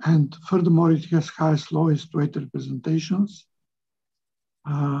 And furthermore, it has highest, lowest weight representations,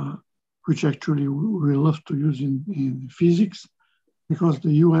 which actually we love to use in physics, because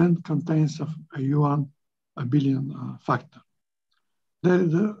the UN contains a UN abelian factor.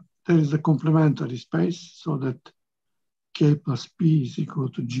 There is a complementary space, so that K plus P is equal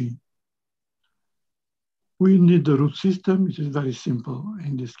to G. We need the root system. It is very simple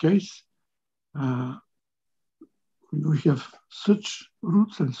in this case. We have such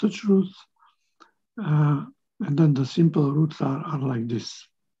roots and such roots, and then the simple roots are like this.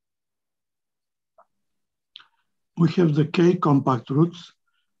 We have the K compact roots.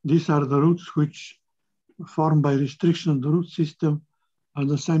 These are the roots which, formed by restriction of the root system, are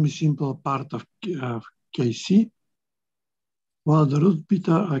the semi-simple part of Kc, while the root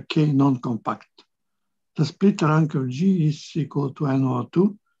beta are K non-compact. The split rank of G is equal to N over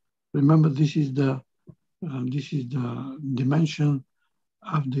 2. Remember, this is the dimension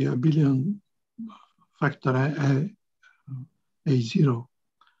of the abelian factor A0.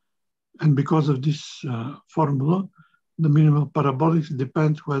 And because of this formula, the minimal parabolics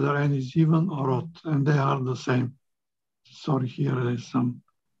depend whether n is even or odd, and they are the same. Sorry, here is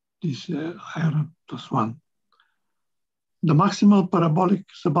this error plus 1. The maximal parabolic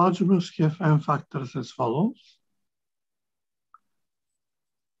subalgebras have n factors as follows.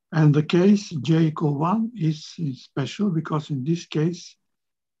 And the case J equal 1 is special because in this case,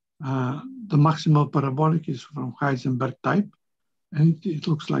 the maximal parabolic is from Heisenberg type, and it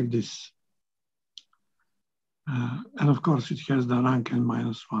looks like this. And of course, it has the rank n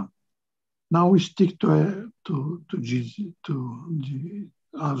minus 1. Now we stick to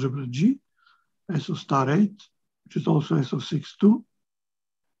algebra G, SO star 8, which is also SO6 2.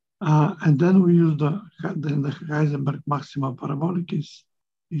 And then we use the Heisenberg maximal parabolic is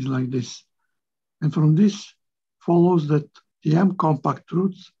like this. And from this follows that the M compact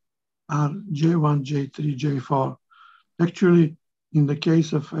roots are J1, J3, J4. Actually, in the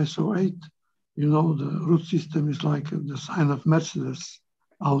case of SO8, you know, the root system is like the sign of Mercedes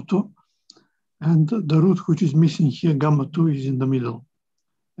auto. And the root which is missing here, gamma 2, is in the middle.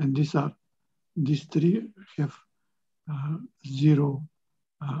 And these three have zero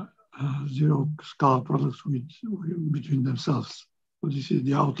scalar products between themselves. So this is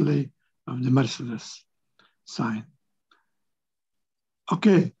the outlay of the Mercedes sign.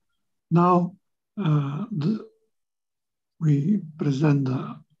 Okay, now we present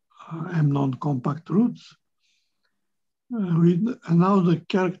the M non-compact roots. And now to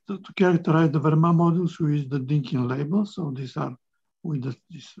characterize the Fermat modules, we use the Dinkin label. So these are with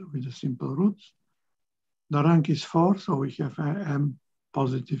the simple roots. The rank is 4, so we have M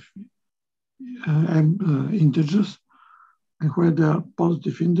positive integers. And where they are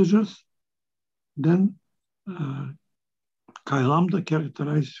positive integers, then chi lambda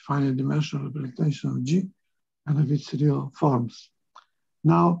characterizes finite dimensional representation of G and of its real forms.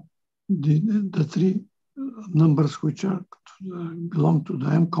 Now, the three numbers which are belong to the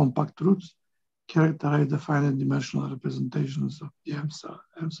M compact roots characterize the finite dimensional representations of the M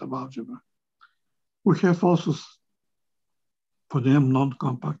subalgebra. We have also, for the M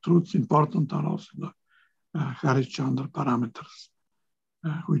non-compact roots, important are also the Harris-Chandra parameters,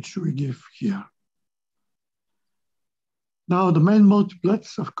 which we give here. Now, the main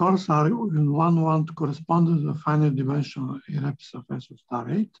multiplets, of course, are in 1 to correspond to the finite dimensional irreps of S of star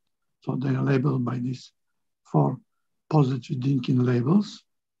 8. So they are labeled by these 4 positive Dinkin labels.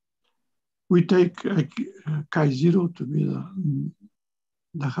 We take chi0 to be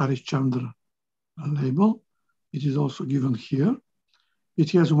the Harris-Chandra label. It is also given here.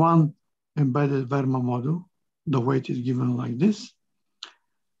 It has 1 embedded Fermat module. The weight is given like this.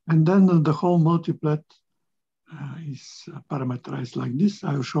 And then the whole multiplet is parameterized like this.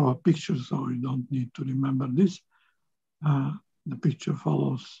 I will show a picture so you don't need to remember this. The picture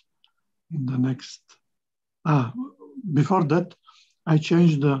follows in the next. Before that, I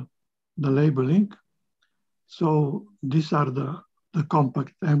changed the labeling. So these are the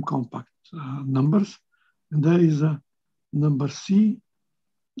compact, M compact numbers. And there is a number C,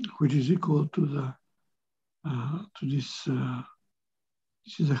 which is equal to this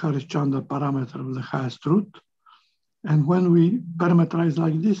is the Harris-Chandra parameter of the highest root. And when we parameterize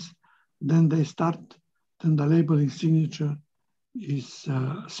like this, then the labeling signature is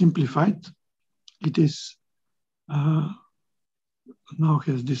simplified. It is now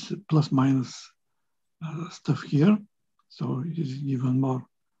has this plus minus stuff here. So it is even more.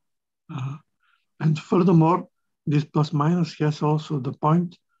 And furthermore, this plus minus has also the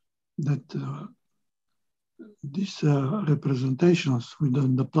point that these representations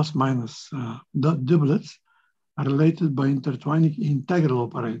within the plus minus doublets are related by intertwining integral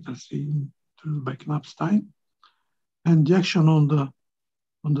operators by Knapstein. And the action on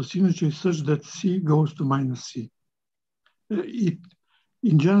the signature is such that C goes to minus C.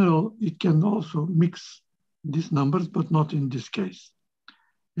 In general, it can also mix these numbers, but not in this case.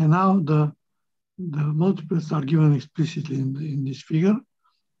 And now the multiplets are given explicitly in this figure,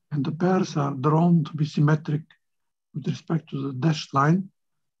 and the pairs are drawn to be symmetric with respect to the dashed line,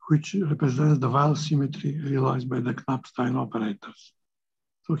 which represents the Weil symmetry realized by the Knapstein operators.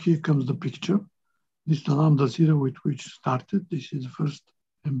 So here comes the picture. This is the lambda 0 with which started. This is the first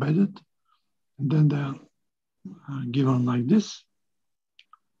embedded. And then they are given like this.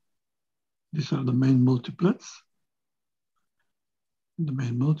 These are the main multiplets. The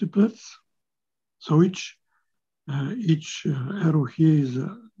main multiplets. So each arrow here is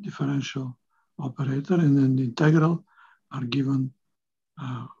a differential operator, and then the integral are given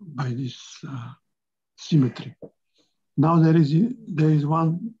by this symmetry. Now there is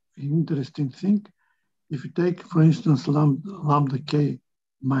one interesting thing. If you take, for instance, lambda k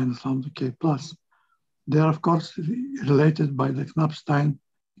minus lambda k plus, they are of course related by the Knapstein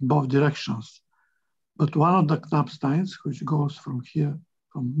in both directions. But one of the Knapsteins, which goes from here,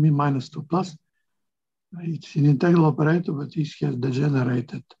 from minus to plus, it's an integral operator, but this has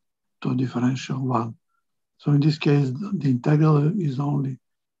degenerated to a differential 1. So in this case, the integral is only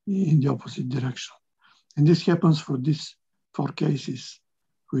in the opposite direction. And this happens for these 4 cases,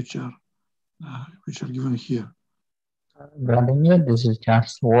 which are given here. Vladimir, this is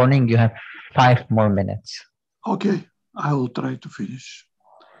just warning. You have 5 more minutes. Okay, I will try to finish.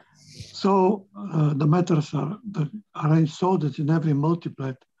 So the matters are arranged so that in every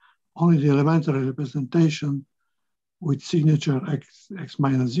multiplet, only the elementary representation with signature x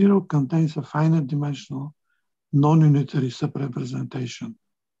minus 0 contains a finite dimensional non-unitary subrepresentation.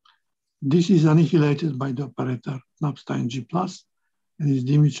 This is annihilated by the operator Knapstein G plus and is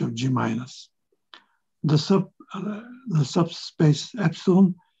the image of G minus. The subspace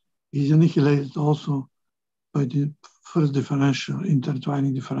epsilon is annihilated also by the first differential,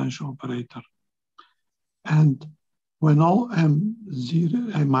 intertwining differential operator. And when all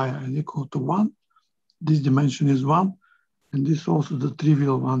mi are equal to 1, this dimension is 1, and this is also the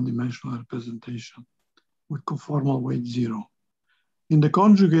trivial one-dimensional representation with conformal weight 0. In the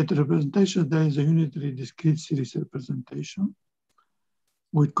conjugate representation, there is a unitary discrete series representation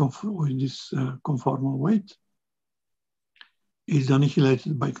with this conformal weight. is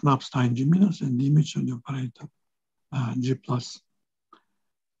annihilated by Knappstein G minus and the image of the operator G plus.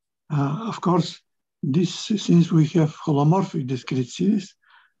 Of course, this, since we have holomorphic discrete series,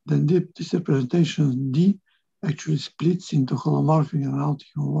 then this representation D actually splits into holomorphic and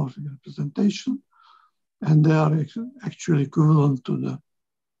anti-holomorphic representation, and they are actually equivalent to the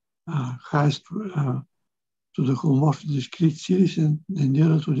highest to the holomorphic discrete series, and the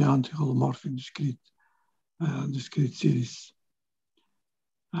other to the anti-holomorphic discrete series.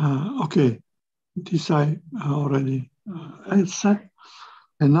 Okay, this I already said.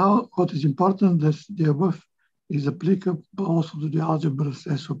 And now what is important is the above is applicable also to the algebras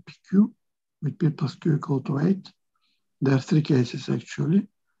SOPQ with P plus Q equal to 8. There are 3 cases actually,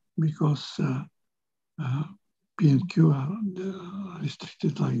 because P and Q are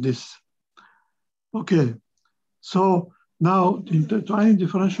restricted like this. Okay, so now the intertwining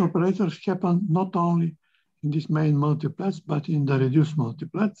differential operators happen not only in these main multiplets, but in the reduced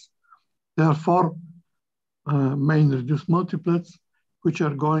multiplets. There are 4 main reduced multiplets which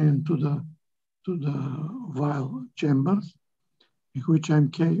are going into the Weyl chambers, in which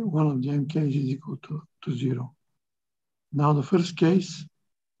MK, one of the MKs is equal to 0. Now the first case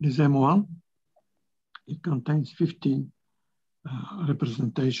is M1. It contains 15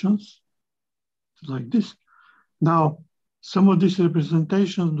 representations like this. Now, some of these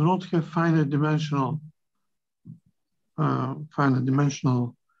representations do not have finite dimensional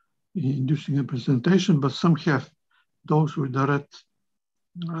inducing representation, but some have. Those with the red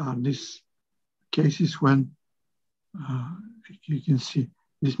are these cases when you can see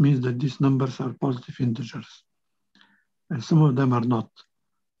this means that these numbers are positive integers, and some of them are not.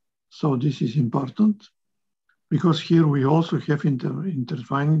 So this is important because here we also have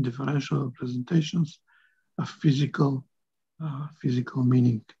intertwining differential representations of physical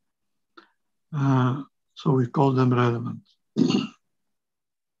meaning. So we call them relevant.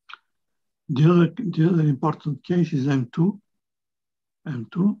 The other important case is M2.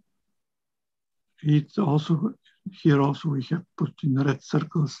 It's also, here also we have put in red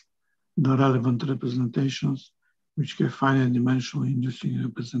circles the relevant representations which have finite dimensional inducing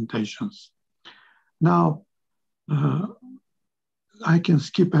representations. Now, I can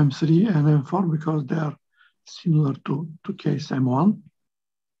skip M3 and M4 because they are similar to case M1.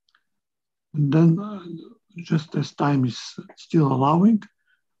 And then just as time is still allowing,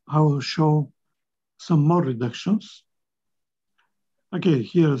 I will show some more reductions. Okay,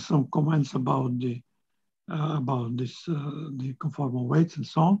 here are some comments about the conformal weights and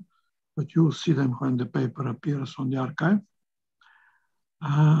so on, but you will see them when the paper appears on the archive.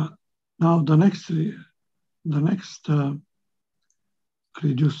 Now the next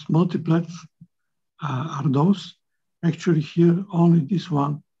reduced multiplets are those. Actually here only this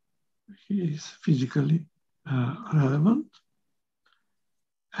one is physically relevant.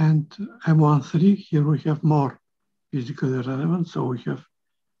 And M13, here we have more physically relevant. So we have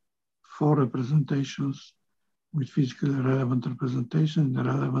 4 representations with physically relevant representation, the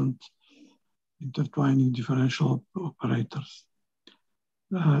relevant intertwining differential operators.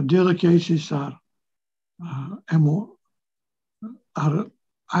 The other cases are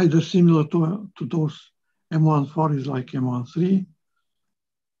either similar to those. M14 is like M13,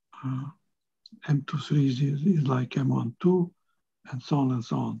 M23 is like M12, and so on and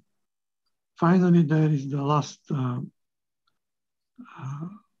so on. Finally, there is the last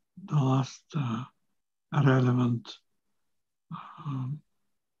relevant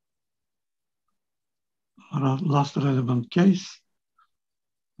case.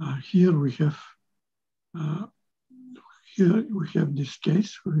 Here we have this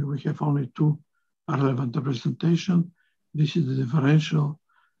case where we have only 2 relevant representation. This is the differential,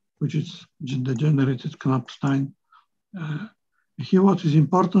 which is the generated Knappstein. Here, what is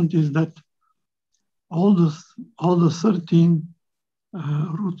important is that all the 13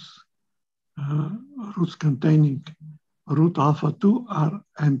 roots containing root alpha 2 are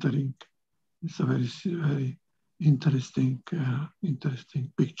entering. It's a very interesting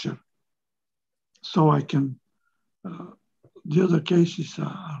picture. So I can. The other cases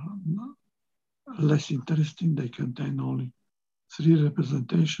are less interesting. They contain only 3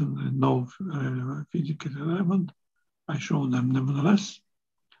 representations and no physically relevant. I show them nevertheless.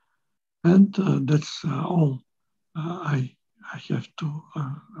 And that's all I have to,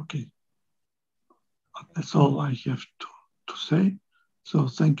 okay. That's all I have to say. So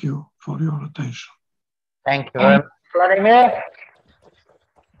thank you for your attention. Thank you very much, Vladimir.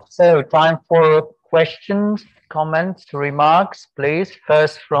 So time for questions, comments, remarks, please.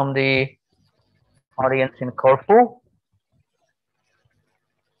 First from the audience in Corfu.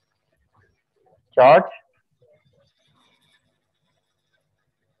 George?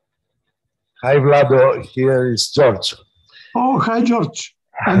 Hi, Vlado. Here is George. Oh, hi, George.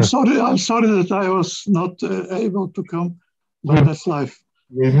 I'm sorry that I was not able to come, but that's life.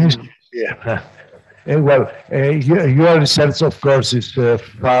 We missed you. Yeah. Well, your research, of course, is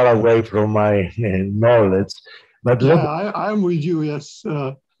far away from my knowledge. But yeah, I'm with you, yes.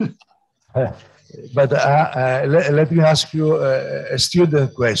 But let me ask you a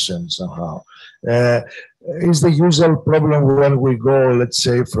student question somehow. Is the usual problem when we go, let's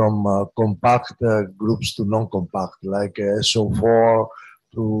say, from compact groups to non-compact, like SO4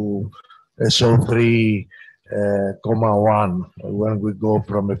 to SO3, (1, when we go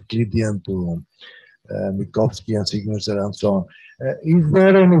from Euclidean to Minkowski and signature and so on. Is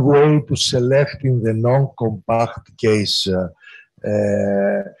there any way to select in the non-compact case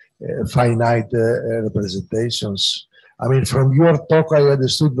finite representations? I mean, from your talk, I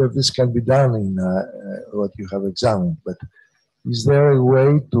understood that this can be done in what you have examined, but is there a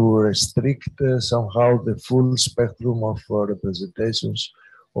way to restrict somehow the full spectrum of representations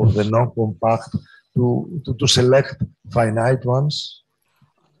of the non-compact to select finite ones?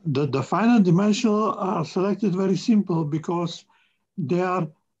 The finite dimensional are selected very simple because they are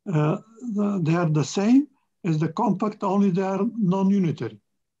the same as the compact, only they are non-unitary.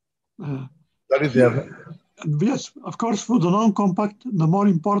 Yes, of course, for the non-compact, the more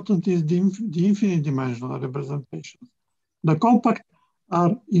important is the infinite dimensional representation. The compact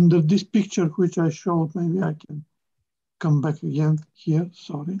are in this picture which I showed. Maybe I can come back again here,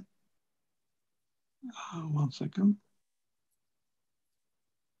 sorry. 1 second.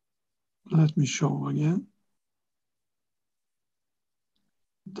 Let me show again.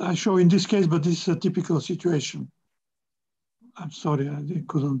 I show in this case, but this is a typical situation. I'm sorry, I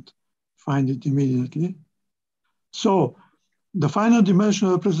couldn't find it immediately. So the finite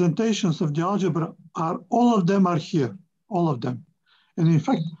dimensional representations of the algebra are, all of them are here, all of them. And in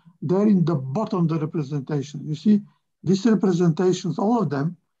fact, they're in the bottom of the representation. You see, these representations, all of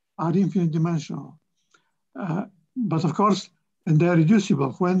them are infinite dimensional. But of course, and they're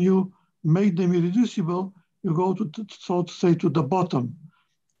reducible. When you make them irreducible, you go to, so to say, to the bottom.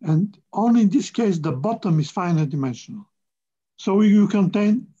 And only in this case, the bottom is finite dimensional. So you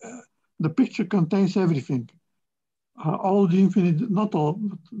contain, the picture contains everything. All the infinite, not all,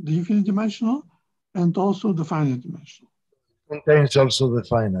 but the infinite dimensional and also the finite dimensional. Contains also the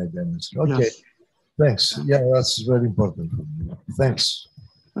finite dimension. Okay, yes. Thanks. Yeah, that's very important for me. Thanks.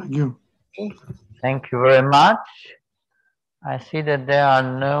 Thank you. Thank you very much. I see that there are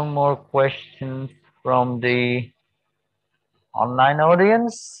no more questions from the online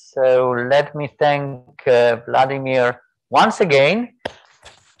audience. So let me thank Vladimir once again.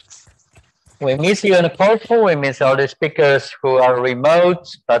 We miss you in Corfu. We miss all the speakers who are remote,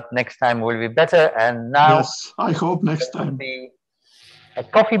 but next time will be better. And now, yes, I hope next time. A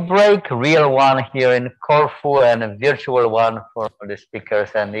coffee break, real one here in Corfu, and a virtual one for the speakers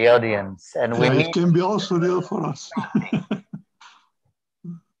and the audience. And it can be also real for us.